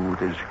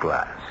 smooth as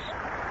glass.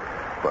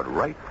 But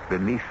right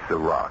beneath the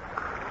rock,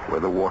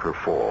 where the water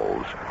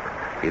falls,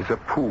 is a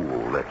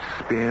pool that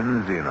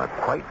spins in a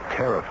quite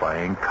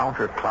terrifying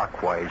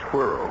counterclockwise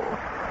whirl,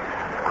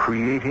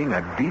 creating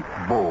a deep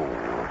bowl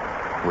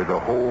with a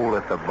hole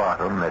at the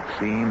bottom that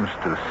seems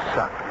to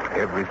suck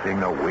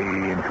everything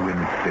away into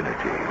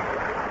infinity.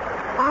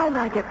 I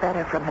like it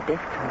better from a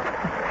distance.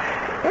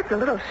 It's a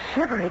little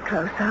shivery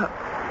close up.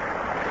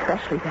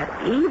 Especially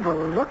that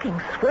evil-looking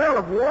swirl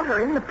of water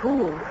in the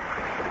pool.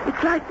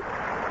 It's like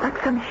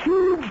some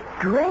huge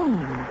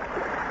drain.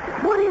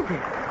 What is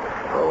it?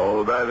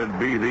 Oh, that'd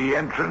be the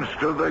entrance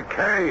to the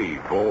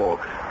cave, or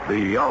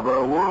the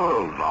other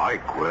world,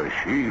 like where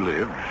she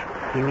lives.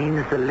 He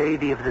means the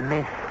Lady of the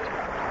Mist.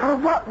 Well,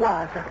 what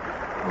was it?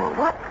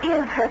 What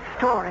is her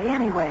story,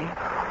 anyway?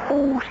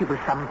 Oh, she was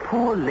some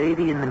poor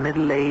lady in the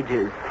Middle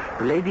Ages.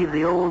 The lady of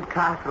the old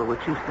castle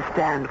which used to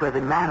stand where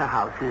the manor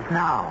house is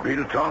now.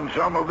 Built on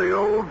some of the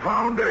old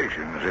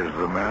foundations is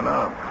the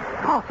manor.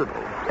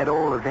 possible. At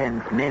all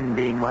events, men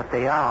being what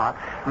they are,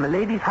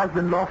 Milady's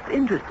husband lost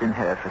interest in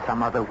her for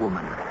some other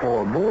woman,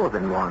 or more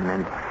than one,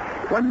 and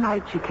one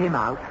night she came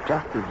out,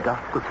 just as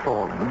dusk was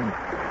falling, and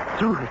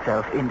threw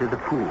herself into the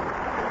pool.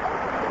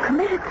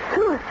 Committed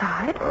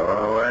suicide?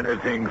 Oh,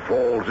 anything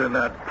falls in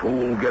that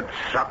pool gets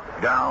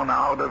sucked down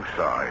out of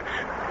sight.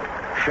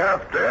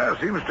 Shaft there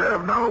seems to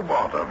have no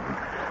bottom.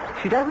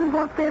 She doesn't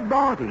want their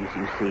bodies,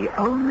 you see,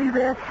 only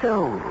their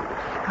souls.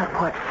 But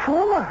what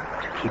for?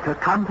 To keep her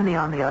company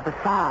on the other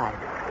side,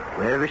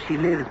 wherever she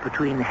lives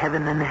between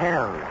heaven and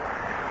hell.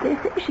 They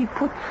say she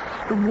puts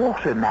the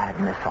water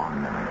madness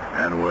on them.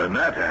 And when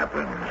that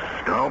happens,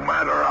 no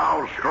matter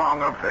how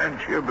strong a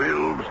fence you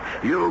build,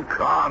 you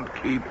can't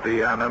keep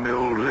the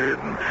animals in.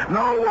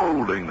 No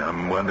holding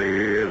them when they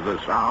hear the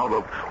sound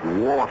of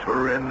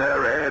water in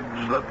their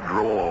heads that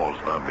draws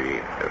them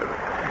in.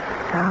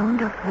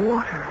 Sound of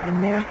water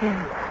in their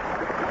heads.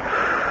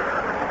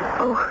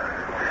 Oh,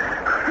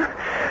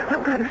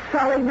 I'm kind of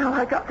sorry now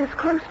I got this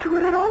close to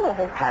it at all.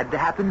 Had to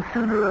happen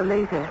sooner or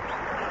later.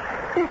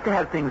 Best to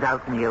have things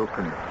out in the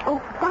open.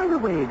 Oh, by the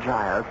way,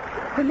 Giles,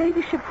 her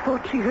ladyship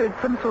thought she heard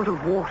some sort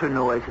of water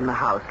noise in the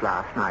house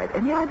last night.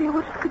 Any idea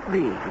what it could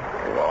be?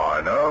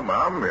 Why, no,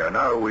 Mum. You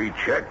know, we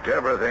checked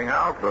everything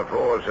out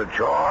before Sir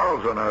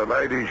Charles and her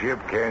ladyship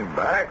came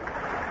back.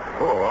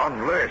 Oh,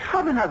 unless...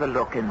 Have another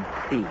look and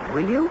see,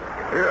 will you?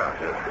 Yes.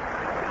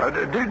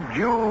 Did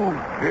you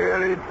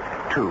hear it,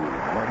 too?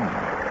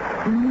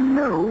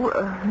 No,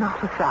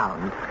 not a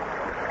sound.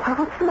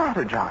 What's the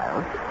matter,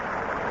 Giles?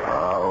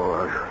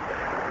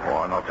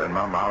 Oh, nothing,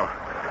 Mum.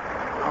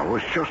 I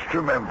was just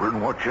remembering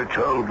what you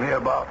told me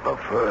about the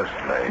First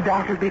Lady.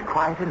 That'll be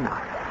quite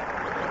enough.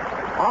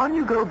 On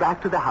you go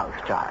back to the house,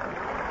 Giles.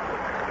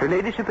 Her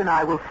ladyship and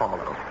I will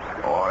follow.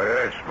 Oh,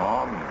 yes,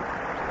 Mum.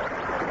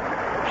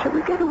 Shall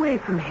we get away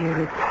from here?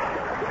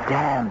 It's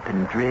damp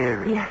and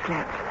dreary. Yes,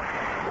 let's.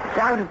 It's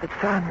out of the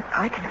sun.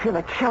 I can feel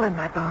a chill in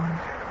my bones.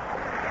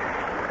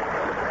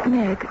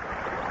 Meg,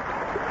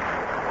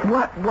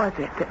 what was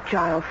it that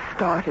Giles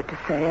started to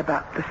say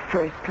about the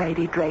First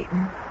Lady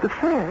Drayton? The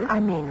first? I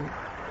mean,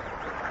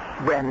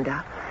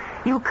 Brenda.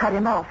 You cut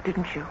him off,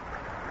 didn't you?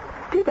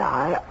 Did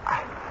I?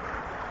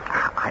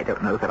 I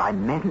don't know that I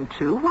meant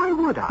to. Why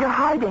would I? You're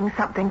hiding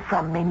something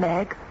from me,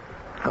 Meg.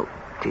 Oh,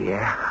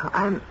 dear.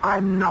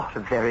 I'm not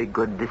a very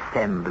good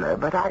dissembler,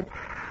 but I'd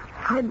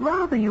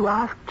rather you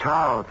ask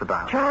Charles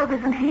about it. Charles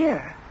isn't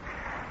here.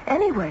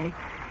 Anyway,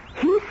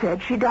 he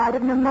said she died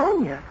of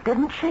pneumonia,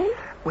 didn't she?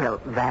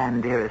 Well,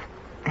 Van, dearest,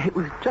 it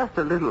was just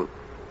a little,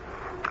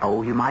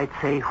 you might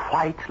say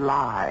white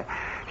lie.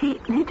 He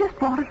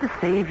just wanted to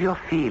save your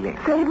feelings.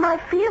 Save my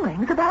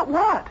feelings? About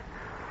what?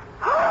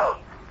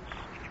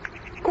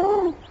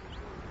 Oh,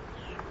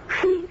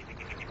 she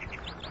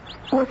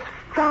was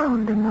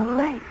found in the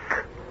lake.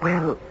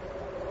 Well,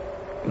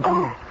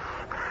 yes.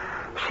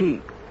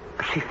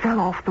 She fell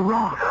off the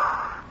rock.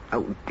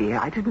 Oh, dear,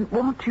 I didn't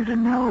want you to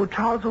know.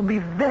 Charles will be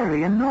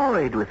very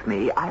annoyed with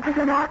me. As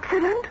an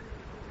accident?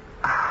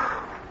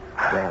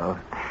 Well,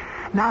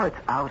 now it's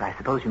out, I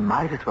suppose you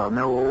might as well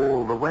know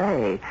all the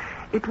way.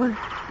 It was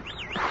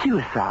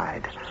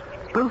suicide.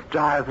 Both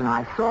Giles and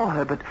I saw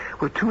her, but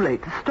were too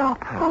late to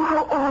stop her. Oh,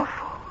 how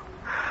awful.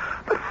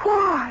 But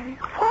why?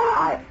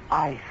 Why?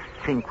 I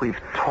think we've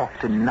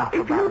talked enough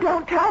if about it. If you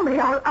don't tell me,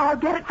 I'll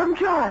get it from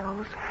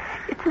Giles.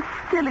 It's a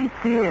silly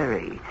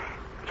theory.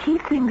 He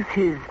thinks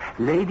his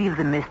Lady of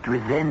the Mist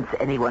resents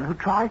anyone who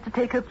tries to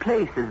take her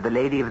place as the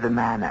Lady of the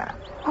Manor.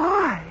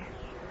 Why?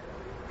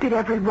 Did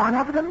every one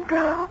of them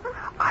drown?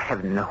 I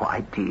have no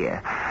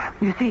idea.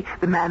 You see,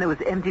 the manor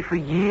was empty for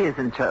years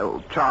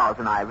until Charles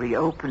and I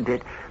reopened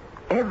it.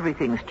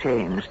 Everything's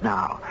changed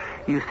now.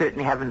 You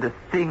certainly haven't a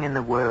thing in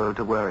the world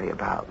to worry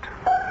about.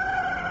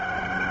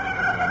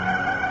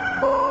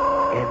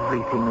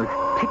 Everything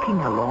was ticking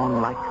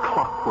along like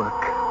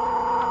clockwork.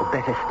 Or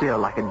better still,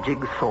 like a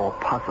jigsaw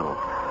puzzle.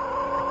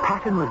 The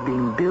pattern was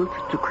being built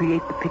to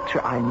create the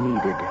picture I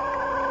needed.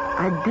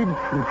 I did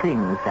some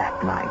things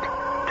that night.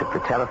 Took the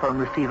telephone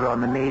receiver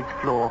on the maid's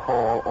floor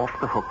hall off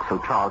the hook so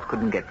Charles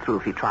couldn't get through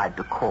if he tried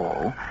to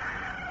call.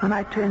 When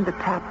I turned the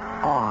tap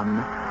on,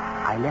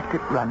 I left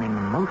it running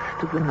most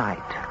of the night.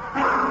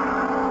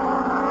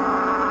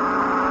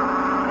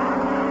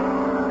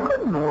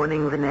 Good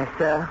morning,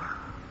 Vanessa.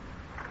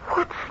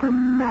 What's the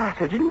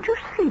matter? Didn't you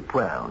sleep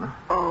well?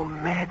 Oh,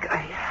 Meg, I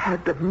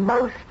had the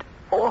most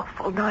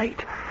awful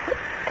night.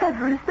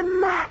 Whatever is the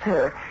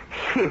matter?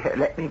 Here,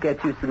 let me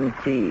get you some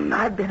tea.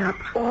 I've been up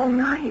all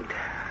night.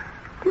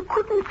 You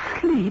couldn't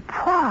sleep.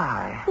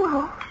 Why?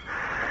 Well,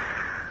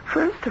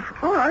 first of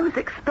all, I was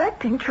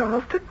expecting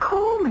Charles to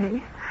call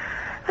me.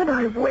 And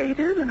I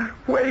waited and I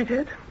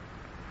waited.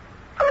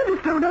 I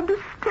just don't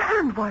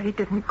understand why he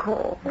didn't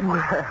call.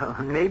 Well,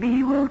 maybe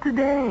he will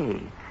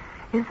today.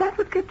 Is that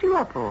what kept you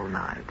up all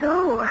night?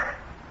 No.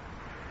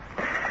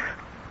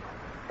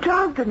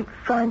 Charles didn't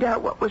find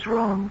out what was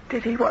wrong,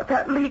 did he? What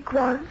that leak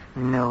was?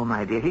 No,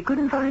 my dear. He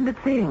couldn't find a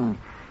thing.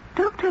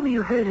 Don't tell me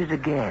you heard it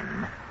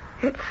again.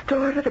 It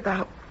started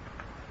about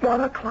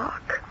 1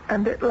 o'clock.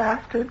 and it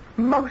lasted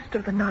most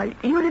of the night.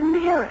 You didn't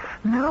hear it?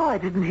 No, I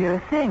didn't hear a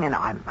thing, and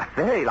I'm a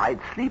very light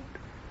sleep.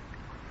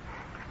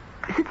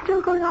 Is it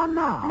still going on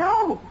now?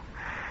 No.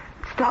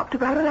 It stopped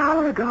about an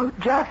hour ago,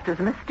 just as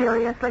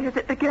mysteriously as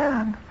it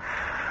began.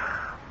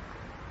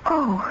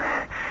 Oh,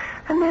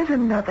 and there's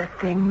another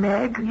thing,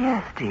 Meg.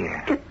 Yes,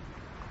 dear.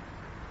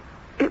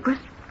 It was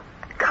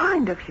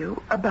kind of you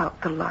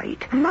about the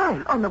light.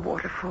 Light? On the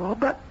waterfall,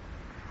 but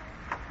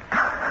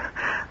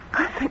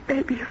I think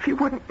maybe if you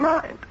wouldn't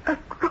mind, I'd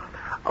rather...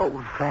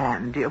 Oh,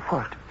 Van, dear,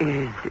 what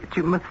is it?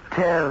 You must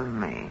tell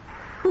me.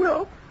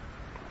 Well,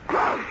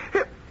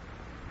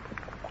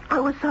 I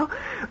was so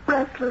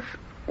restless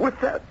with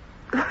that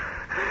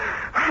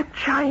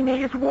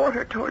Chinese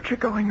water torture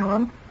going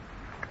on,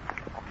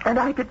 and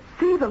I could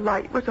see the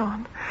light was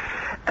on,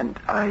 and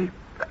I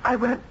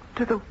went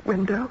to the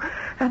window,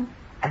 and...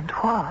 And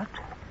what?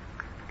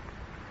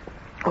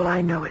 Well,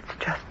 I know it's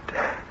just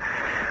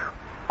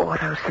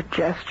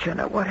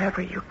autosuggestion or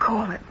whatever you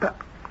call it, but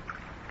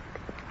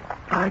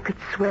I could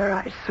swear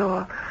I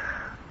saw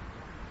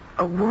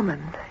a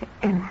woman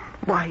in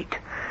white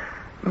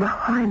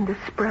behind the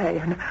spray,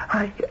 and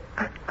I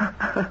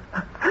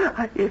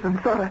even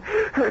thought I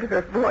heard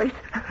her voice.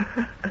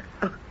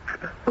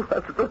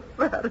 What's the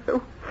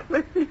matter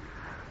with me?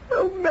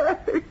 Oh,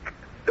 Meg.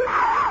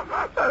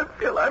 I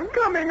feel I'm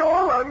coming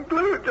all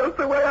unglued just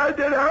the way I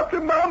did after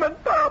Mom and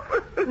Pop.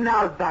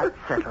 Now that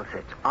settles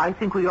it. I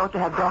think we ought to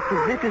have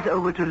Dr. Vickers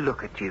over to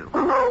look at you.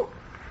 Oh,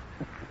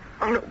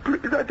 no,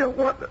 please, I don't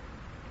want...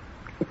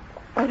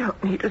 I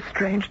don't need a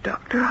strange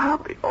doctor. I'll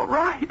be all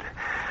right.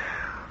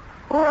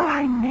 All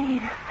I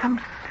need is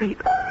some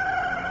sleep.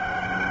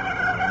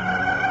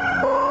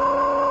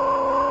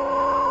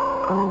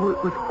 Oh,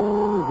 it was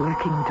all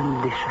working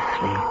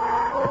deliciously.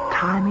 The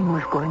timing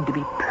was going to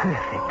be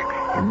perfect,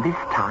 and this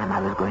time I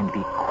was going to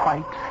be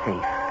quite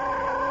safe.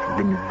 It's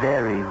been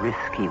very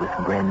risky with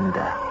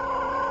Brenda.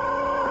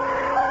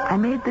 I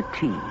made the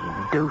tea,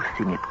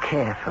 dosing it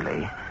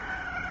carefully,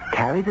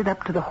 carried it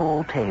up to the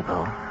hall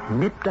table,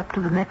 nipped up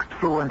to the next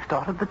floor and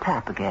started the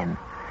tap again,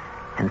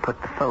 and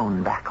put the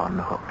phone back on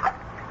the hook.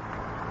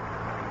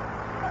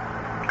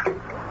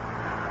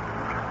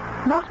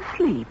 Not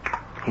asleep.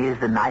 Here's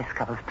the nice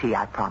cup of tea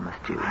I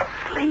promised you.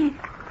 Sleep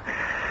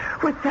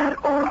with that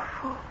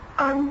awful,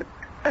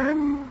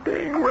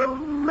 unending,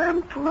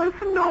 relentless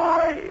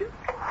noise.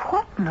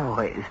 What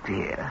noise,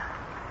 dear?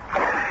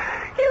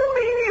 You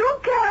mean you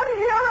can't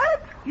hear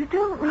it? You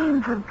don't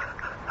mean the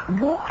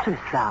water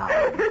sound?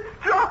 It's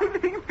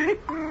driving me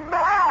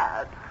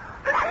mad.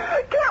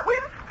 Can't we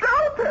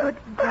stop it? But,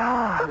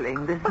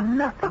 darling, there's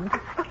nothing to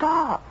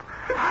stop.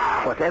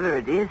 Whatever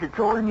it is, it's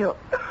all in your...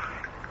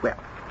 Well,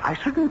 I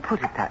shouldn't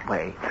put it that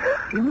way.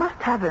 You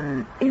must have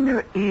an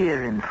inner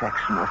ear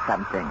infection or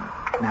something.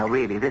 Now,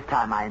 really, this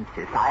time I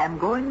insist. I am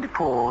going to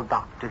call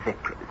Dr.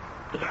 Vickers.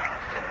 Yes.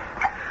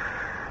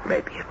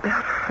 Maybe it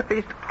better. At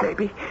least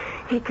maybe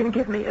he can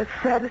give me a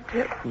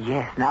sedative.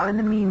 Yes. Now, in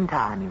the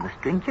meantime, you must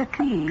drink your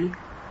tea.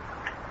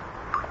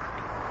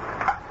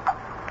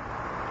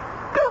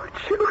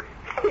 Don't you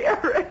hear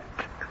it?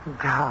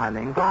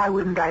 Darling, why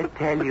wouldn't I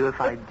tell you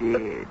if I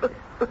did?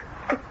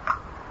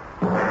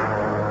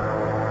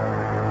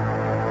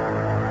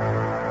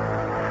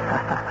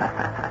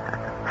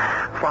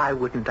 Why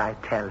wouldn't I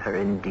tell her,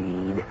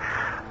 indeed?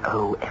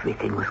 Oh,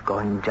 everything was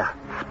going just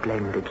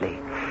splendidly.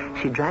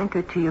 She drank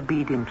her tea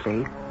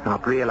obediently,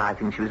 not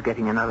realizing she was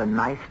getting another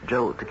nice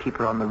jolt to keep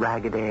her on the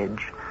ragged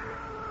edge.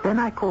 Then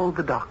I called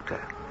the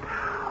doctor.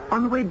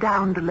 On the way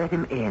down to let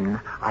him in,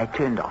 I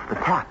turned off the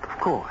tap, of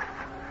course.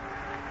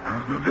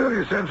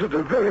 Very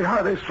sensitive, very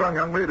highly strung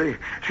young lady.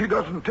 She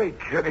doesn't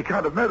take any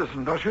kind of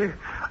medicine, does she?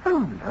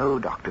 Oh, no,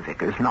 Dr.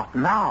 Vickers, not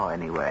now,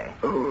 anyway.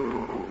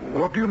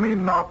 What do you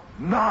mean, not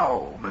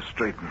now, Miss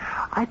Strayton?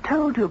 I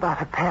told you about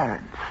her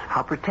parents,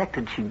 how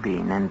protected she'd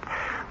been, and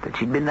that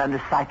she'd been under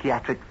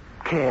psychiatric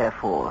care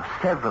for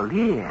several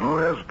years. Oh,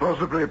 yes,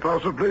 possibly.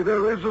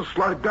 There is a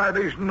slight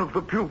dilation of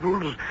the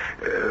pupils,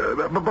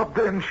 but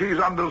then she's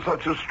under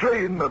such a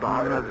strain that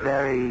I'm a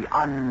very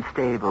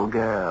unstable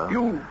girl.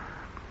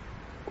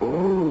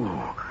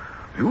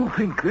 You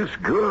think this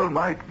girl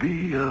might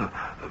be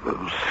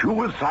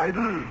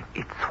suicidal?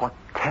 It's what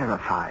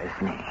terrifies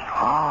me.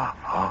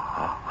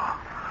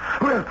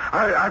 Well,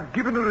 I've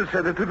given her a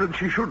sedative and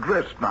she should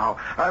rest now.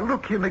 I'll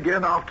look in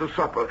again after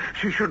supper.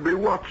 She should be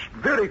watched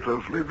very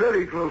closely,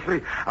 very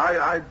closely.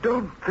 I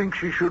don't think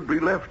she should be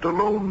left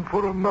alone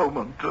for a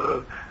moment,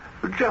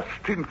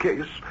 just in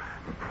case.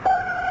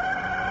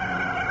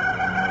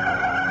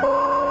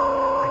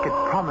 I could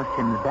promise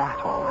him that,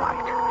 all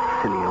right,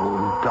 silly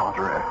old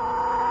dodderer.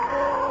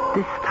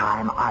 This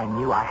time I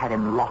knew I had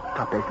him locked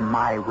up as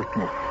my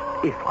witness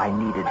if I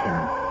needed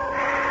him.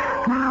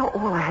 Now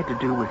all I had to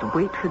do was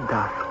wait for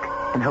dusk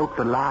and hope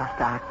the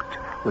last act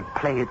would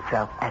play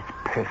itself as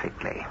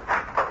perfectly.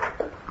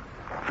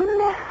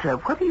 Vanessa,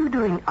 what are you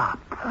doing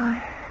up?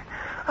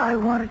 I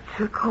wanted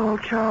to call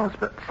Charles,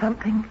 but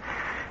something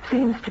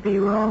seems to be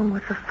wrong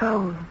with the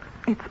phone.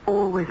 It's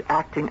always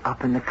acting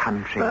up in the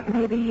country. But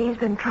maybe he's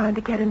been trying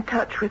to get in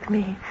touch with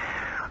me.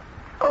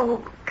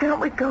 Oh, can't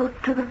we go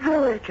to the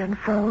village and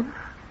phone?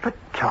 But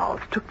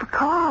Charles took the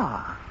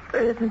car.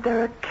 Isn't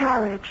there a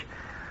carriage?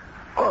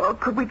 Or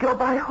could we go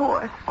by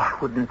horse? I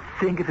wouldn't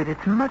think of it.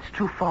 It's much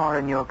too far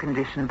in your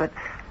condition, but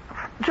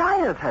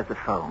Giles has a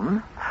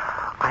phone.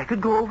 I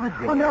could go over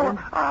there. Oh, no,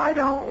 I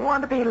don't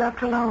want to be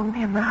left alone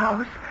in the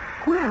house.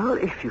 Well,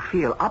 if you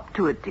feel up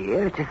to it,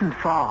 dear, it isn't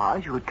far.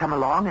 You would come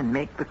along and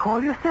make the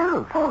call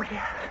yourself. Oh,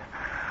 yes.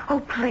 Oh,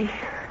 please.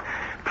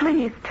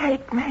 Please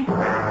take me.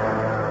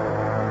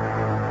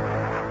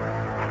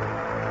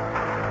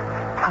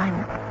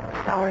 I'm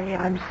sorry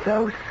I'm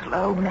so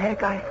slow,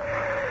 Meg.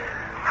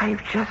 I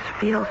just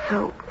feel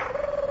so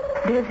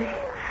dizzy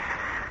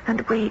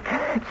and weak.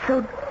 It's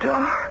so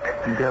dark.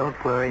 Don't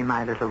worry,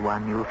 my little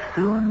one. You'll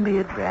soon be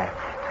at rest.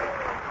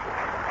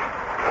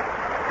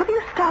 What are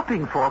you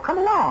stopping for? Come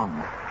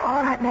along.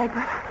 All right, Meg.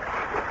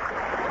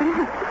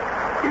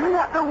 Isn't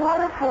that the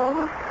waterfall?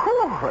 Of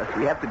course.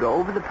 We have to go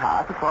over the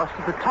path across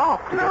to the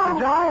top to get to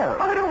Giles.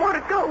 I don't want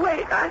to go.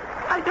 Wait.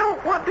 I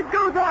don't want to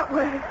go that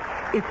way.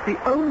 It's the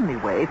only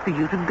way for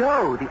you to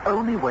go. The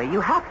only way you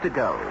have to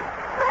go.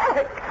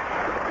 Meg!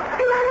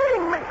 You're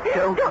hurting me.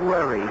 Don't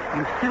worry.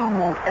 You soon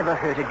won't ever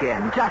hurt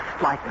again. Just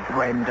like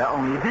Brenda,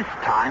 only this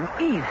time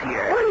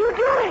easier. What are you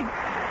doing?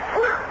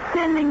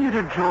 Sending you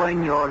to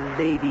join your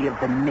Lady of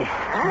the Mist.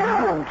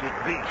 Won't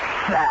it be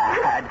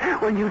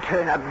sad when you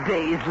turn up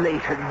days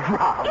later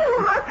drunk? You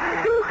must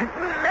be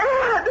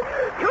mad.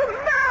 You're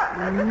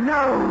mad.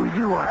 No,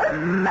 you are the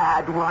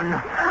mad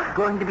one.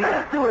 Going to be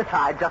a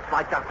suicide just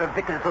like Dr.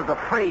 Vickers was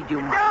afraid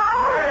you might.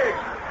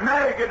 No!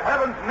 Meg, in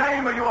heaven's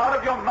name, are you out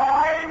of your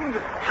mind?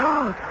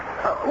 Charles,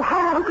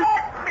 how long...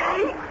 Let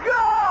me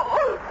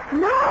go!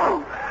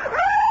 No!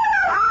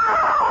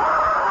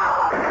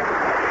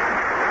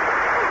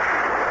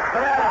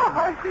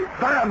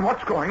 Van,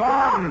 what's going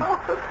on?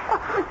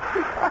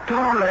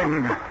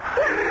 Darling.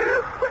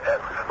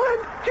 When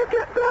did you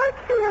get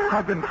back here?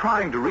 I've been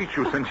trying to reach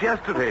you since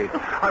yesterday.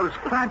 I was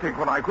frantic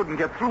when I couldn't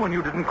get through and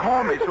you didn't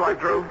call me, so I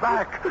drove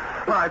back.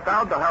 When I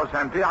found the house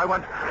empty, I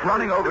went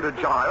running over to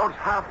Giles,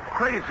 half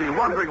crazy,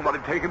 wondering what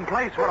had taken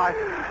place.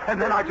 And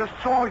then I just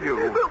saw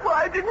you. But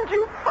why didn't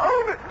you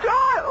phone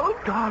Giles?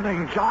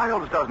 Darling,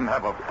 Giles doesn't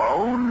have a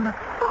phone.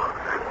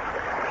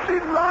 She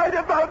lied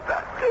about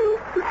that, too.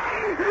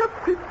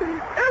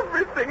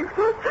 Everything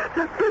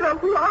has been a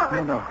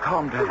lie. No,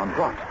 calm down.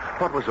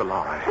 What was a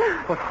lie?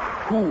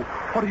 Who?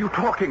 What are you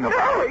talking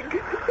about?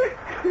 Meg!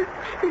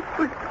 She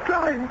was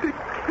trying to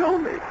kill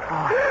me.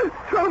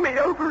 Throw me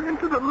over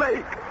into the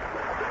lake.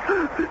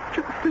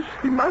 Just as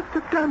she must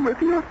have done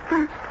with your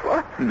first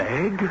wife.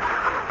 Meg?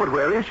 But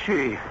where is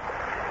she?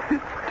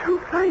 It's too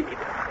late.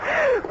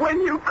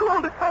 When you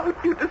called out,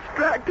 you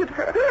distracted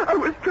her. I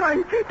was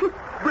trying to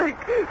break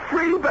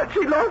free, but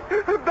she lost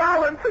her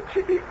balance and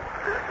she...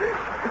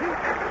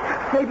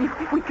 Maybe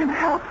we can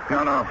help.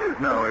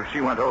 No. If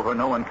she went over,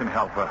 no one can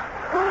help her.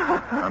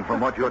 And from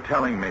what you're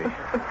telling me,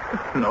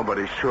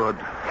 nobody should.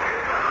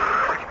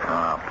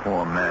 Ah,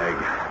 poor Meg.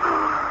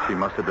 She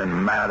must have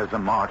been mad as a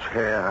March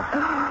hare.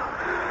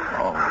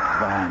 Oh,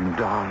 Van,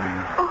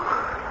 darling.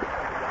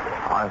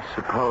 I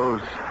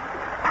suppose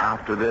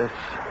after this,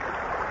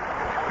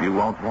 you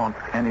won't want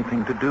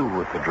anything to do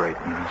with the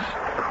Draytons.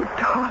 Oh,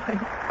 darling,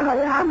 I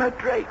am a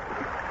Drayton.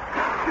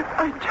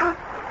 I just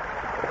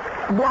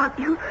want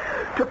you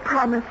to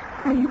promise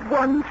me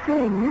one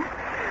thing.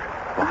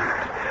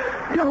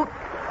 Don't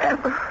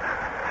ever,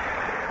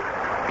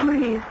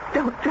 please,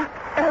 don't just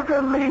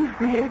ever leave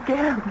me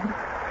again.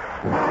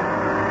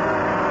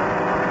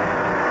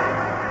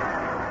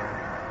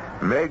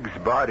 Meg's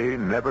body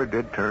never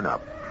did turn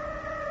up.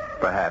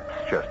 Perhaps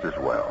just as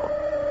well.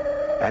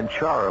 And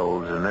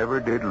Charles never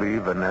did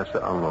leave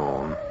Vanessa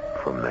alone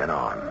from then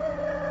on.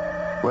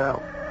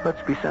 Well,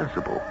 let's be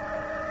sensible.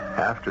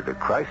 After the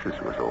crisis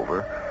was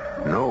over,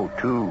 no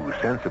two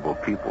sensible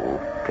people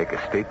take a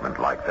statement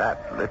like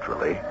that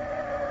literally.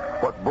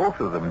 What both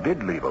of them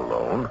did leave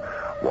alone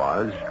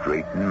was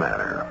Drayton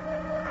Manor.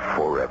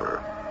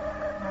 Forever.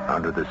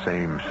 Under the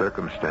same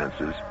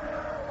circumstances,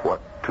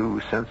 what two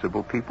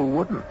sensible people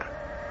wouldn't?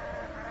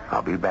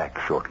 I'll be back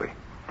shortly.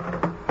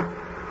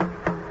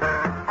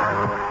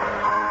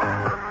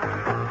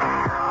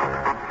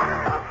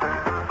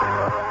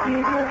 Give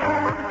your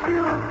hand to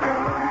a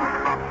friend.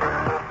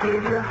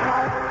 Give your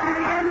heart to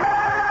your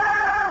love.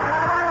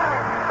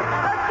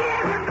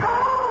 Give your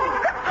cold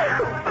to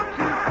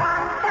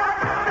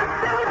contact. The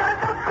sooner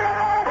the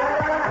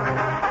better.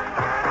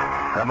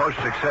 The most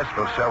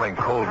successful selling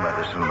cold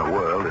medicine in the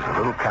world is a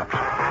little capsule.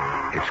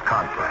 It's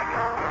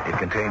Contact. It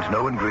contains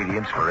no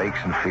ingredients for aches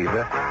and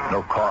fever,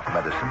 no cough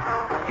medicine,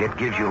 yet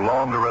gives you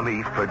longer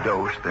relief per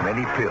dose than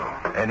any pill,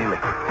 any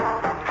liquid.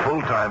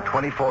 Full-time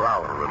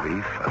 24-hour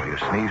relief of your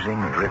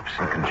sneezing, drips,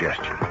 and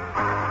congestion.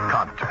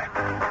 Contact.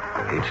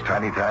 Its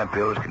tiny time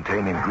pills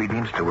contain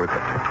ingredients to work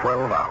up to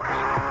 12 hours.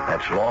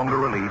 That's longer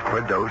relief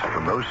per dose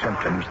from those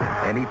symptoms than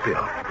any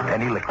pill,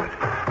 any liquid.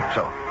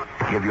 So,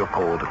 give your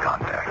cold to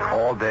Contact.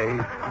 All day,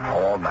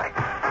 all night.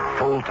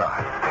 Full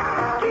time.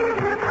 Give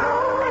your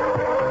cold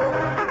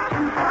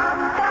to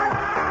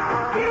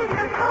Contact. Give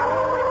your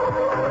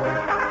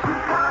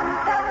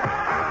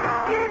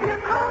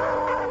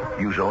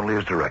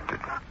as directed.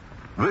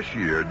 This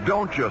year,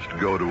 don't just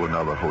go to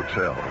another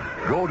hotel.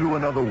 Go to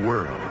another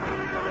world.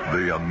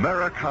 The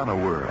Americana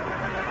world.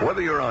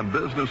 Whether you're on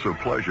business or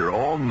pleasure,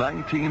 all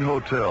 19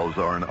 hotels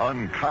are an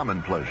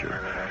uncommon pleasure.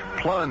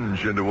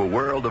 Plunge into a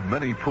world of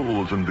many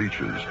pools and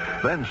beaches.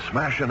 Then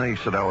smash an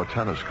ace at our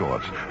tennis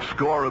courts.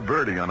 Score a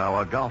birdie on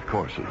our golf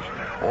courses.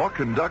 Or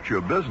conduct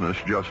your business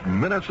just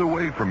minutes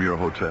away from your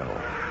hotel.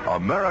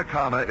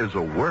 Americana is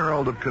a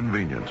world of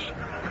convenience.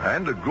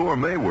 And a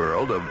gourmet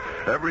world of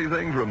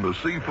everything from the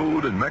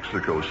seafood in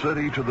Mexico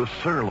City to the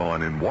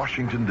sirloin in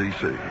Washington,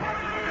 D.C.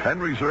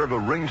 And reserve a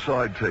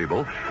ringside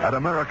table at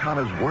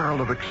Americana's World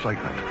of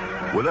Excitement.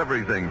 With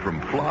everything from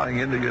flying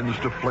Indians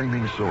to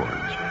flaming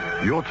swords.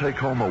 You'll take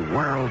home a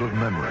world of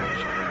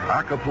memories.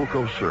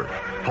 Acapulco surf,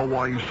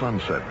 Hawaii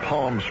sunset,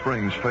 Palm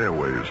Springs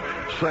fairways,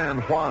 San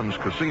Juan's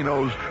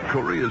casinos,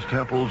 Korea's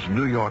temples,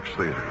 New York's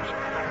theaters.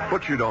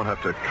 But you don't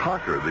have to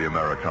conquer the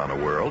Americana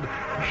world,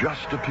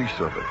 just a piece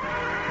of it.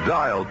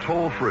 Dial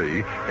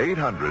toll-free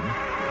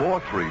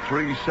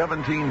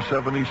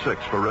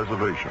 800-433-1776 for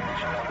reservations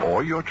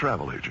or your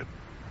travel agent.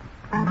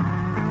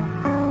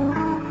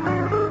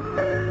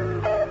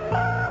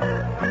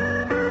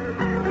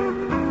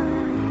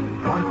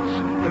 What's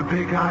the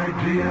big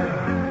idea?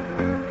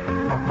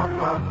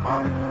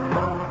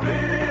 The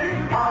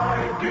big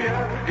idea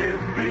is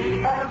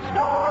the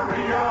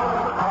Astoria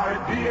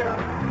idea.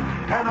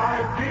 An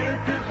idea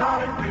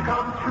designed to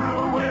come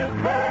through with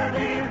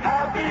many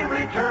happy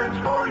returns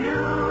for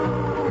you.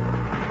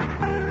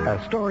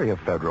 Astoria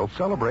Federal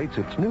celebrates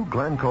its new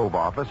Glen Cove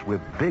office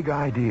with big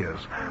ideas.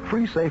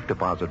 Free safe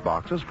deposit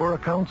boxes for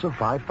accounts of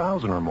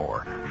 $5,000 or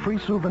more. Free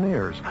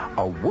souvenirs.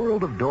 A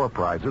world of door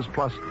prizes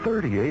plus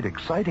 38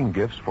 exciting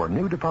gifts for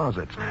new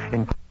deposits.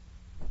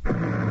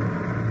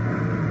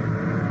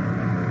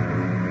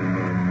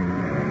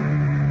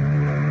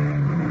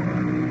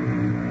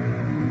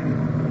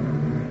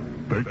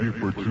 Thank you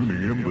for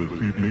tuning in this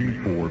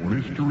evening for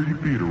Mystery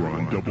Theater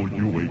on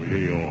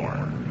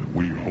WAKR.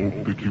 We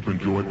hope that you've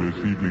enjoyed this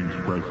evening's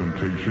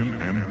presentation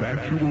and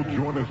that you will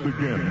join us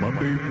again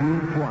Monday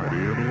through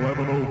Friday at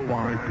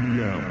 11:05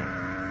 p.m.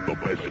 The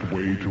best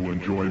way to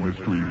enjoy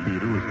Mystery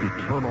Theater is to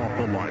turn off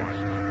the lights,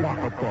 lock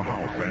up the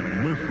house,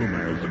 and listen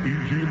as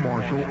E.G.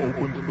 Marshall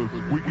opens the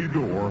squeaky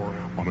door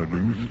on a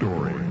new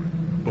story.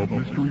 The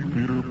Mystery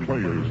Theater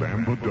players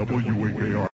and the WAKR